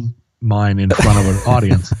gold mine in front of an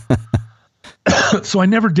audience?" So I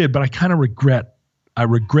never did, but I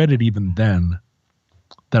regretted even then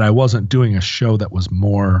that I wasn't doing a show that was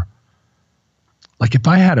more like, if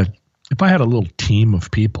I had a little team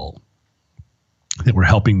of people that were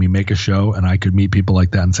helping me make a show and I could meet people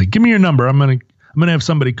like that and say, "Give me your number. I'm going to have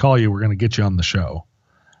somebody call you. We're going to get you on the show."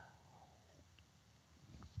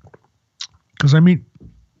 Because I might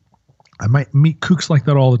meet kooks like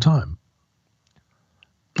that all the time.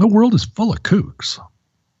 The world is full of kooks.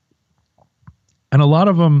 And a lot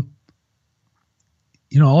of them,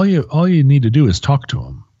 you know, all you need to do is talk to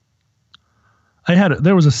them.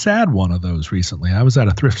 There was a sad one of those recently. I was at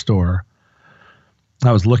a thrift store.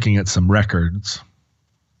 I was looking at some records,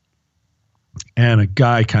 and a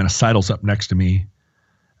guy kind of sidles up next to me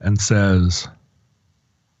and says,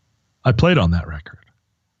 "I played on that record."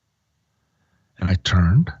 And I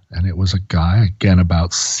turned, and it was a guy, again,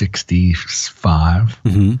 about 65,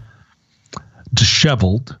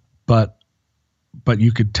 disheveled, but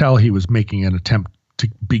you could tell he was making an attempt to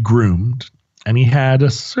be groomed, and he had a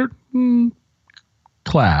certain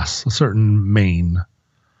class, a certain mane.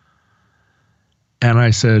 And I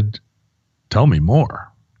said, "Tell me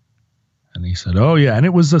more." And he said, "Oh, yeah." And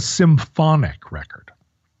it was a symphonic record.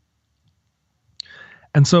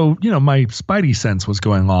 And so, you know, my spidey sense was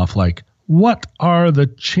going off like, what are the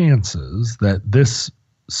chances that this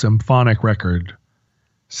symphonic record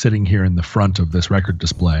sitting here in the front of this record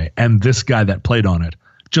display and this guy that played on it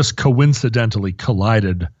just coincidentally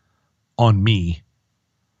collided on me?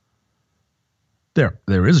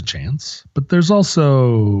 There is a chance, but there's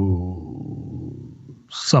also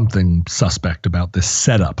something suspect about this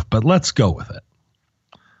setup, but let's go with it.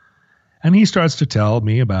 And he starts to tell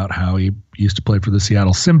me about how he used to play for the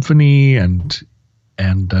Seattle Symphony and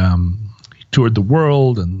he toured the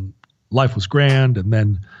world and life was grand, and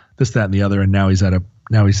then this, that, and the other, and now he's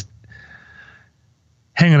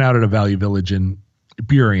hanging out at a Value Village in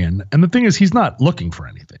Burien. And the thing is, he's not looking for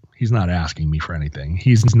anything. He's not asking me for anything.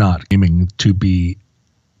 He's not aiming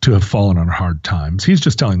to have fallen on hard times. He's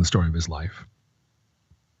just telling the story of his life.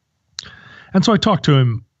 And so I talked to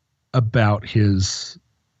him about his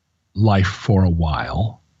life for a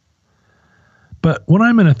while. But when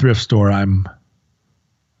I'm in a thrift store, I'm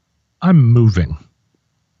moving.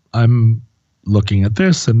 I'm looking at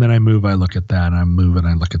this, and then I move, I look at that, and I move and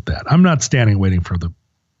I look at that. I'm not standing waiting for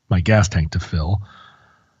my gas tank to fill.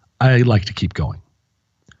 I like to keep going.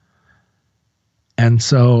 And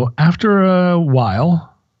so after a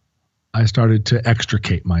while, I started to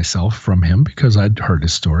extricate myself from him because I'd heard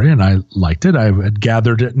his story and I liked it. I had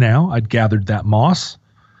gathered it now. I'd gathered that moss.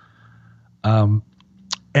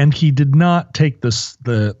 And he did not take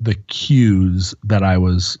the cues that I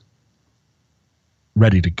was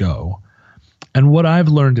ready to go. And what I've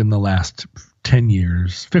learned in the last 10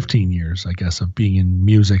 years, 15 years, I guess, of being in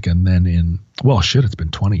music, and then it's been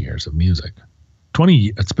 20 years of music.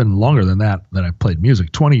 It's been longer than that I've played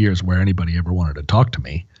music. 20 years where anybody ever wanted to talk to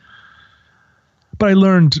me. But I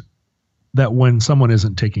learned that when someone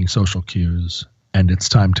isn't taking social cues and it's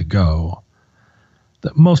time to go,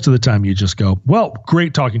 that most of the time you just go, "Well,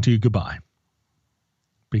 great talking to you, goodbye."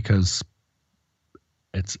 Because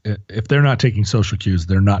If they're not taking social cues,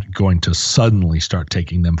 they're not going to suddenly start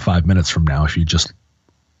taking them 5 minutes from now if you just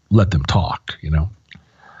let them talk,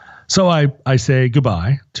 So I say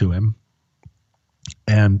goodbye to him,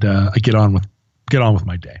 and I get on with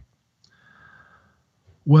my day.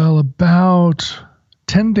 Well, about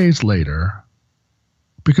 10 days later,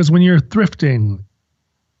 because when you're thrifting,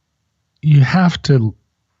 you have to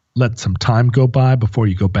let some time go by before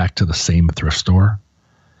you go back to the same thrift store.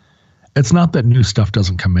 It's not that new stuff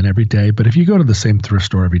doesn't come in every day, but if you go to the same thrift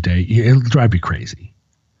store every day, it'll drive you crazy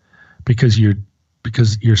because you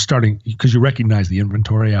recognize the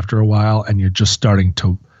inventory after a while, and you're just starting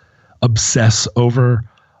to obsess over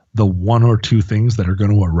the one or two things that are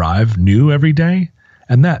going to arrive new every day.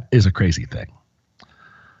 And that is a crazy thing.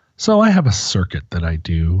 So I have a circuit that I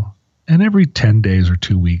do, and every 10 days or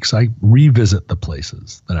 2 weeks, I revisit the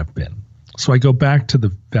places that I've been. So I go back to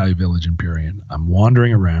the Value Village in Burien. I'm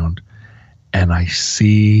wandering around, and I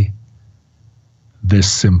see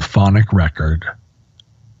this symphonic record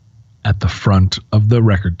at the front of the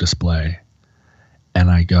record display.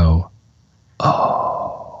 And I go,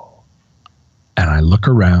 oh. And I look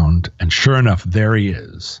around, and sure enough, there he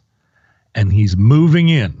is. And he's moving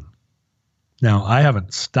in. Now, I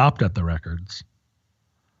haven't stopped at the records,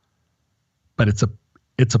 but it's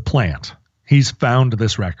a plant. He's found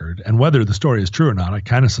this record, and whether the story is true or not, I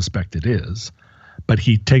kind of suspect it is. But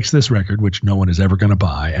he takes this record, which no one is ever going to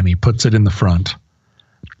buy, and he puts it in the front.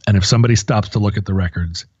 And if somebody stops to look at the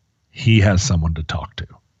records, he has someone to talk to,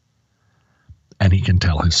 and he can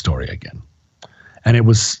tell his story again. And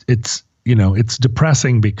it's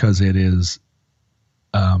depressing because it is,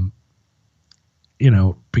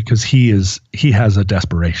 because he has a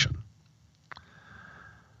desperation,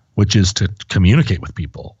 which is to communicate with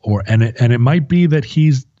people, and it might be that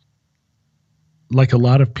he's like a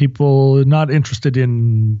lot of people, not interested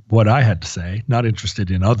in what I had to say, not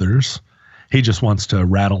interested in others. He just wants to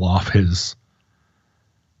rattle off his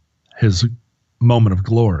moment of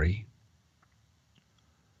glory.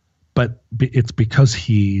 But it's because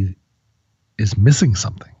he is missing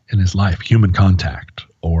something in his life, human contact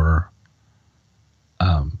or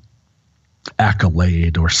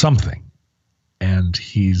accolade or something. And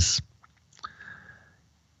he's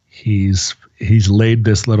laid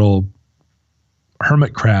this little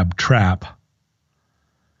hermit crab trap,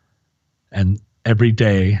 and every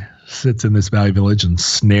day sits in this Value Village and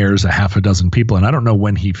snares a half a dozen people. And I don't know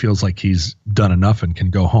when he feels like he's done enough and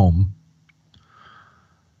can go home,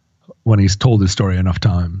 when he's told his story enough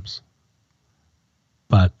times.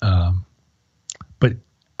 But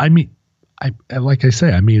I meet, like I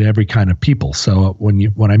say, I meet every kind of people. So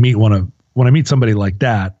when I meet somebody like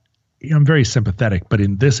that, I'm very sympathetic. But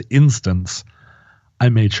in this instance, I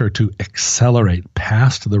made sure to accelerate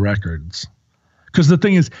past the records, because the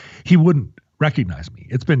thing is, he wouldn't recognize me.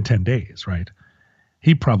 It's been 10 days, right?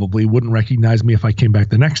 He probably wouldn't recognize me if I came back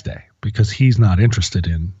the next day, because he's not interested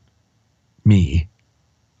in me.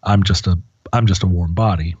 I'm just a warm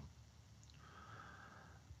body.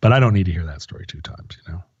 But I don't need to hear that story 2 times,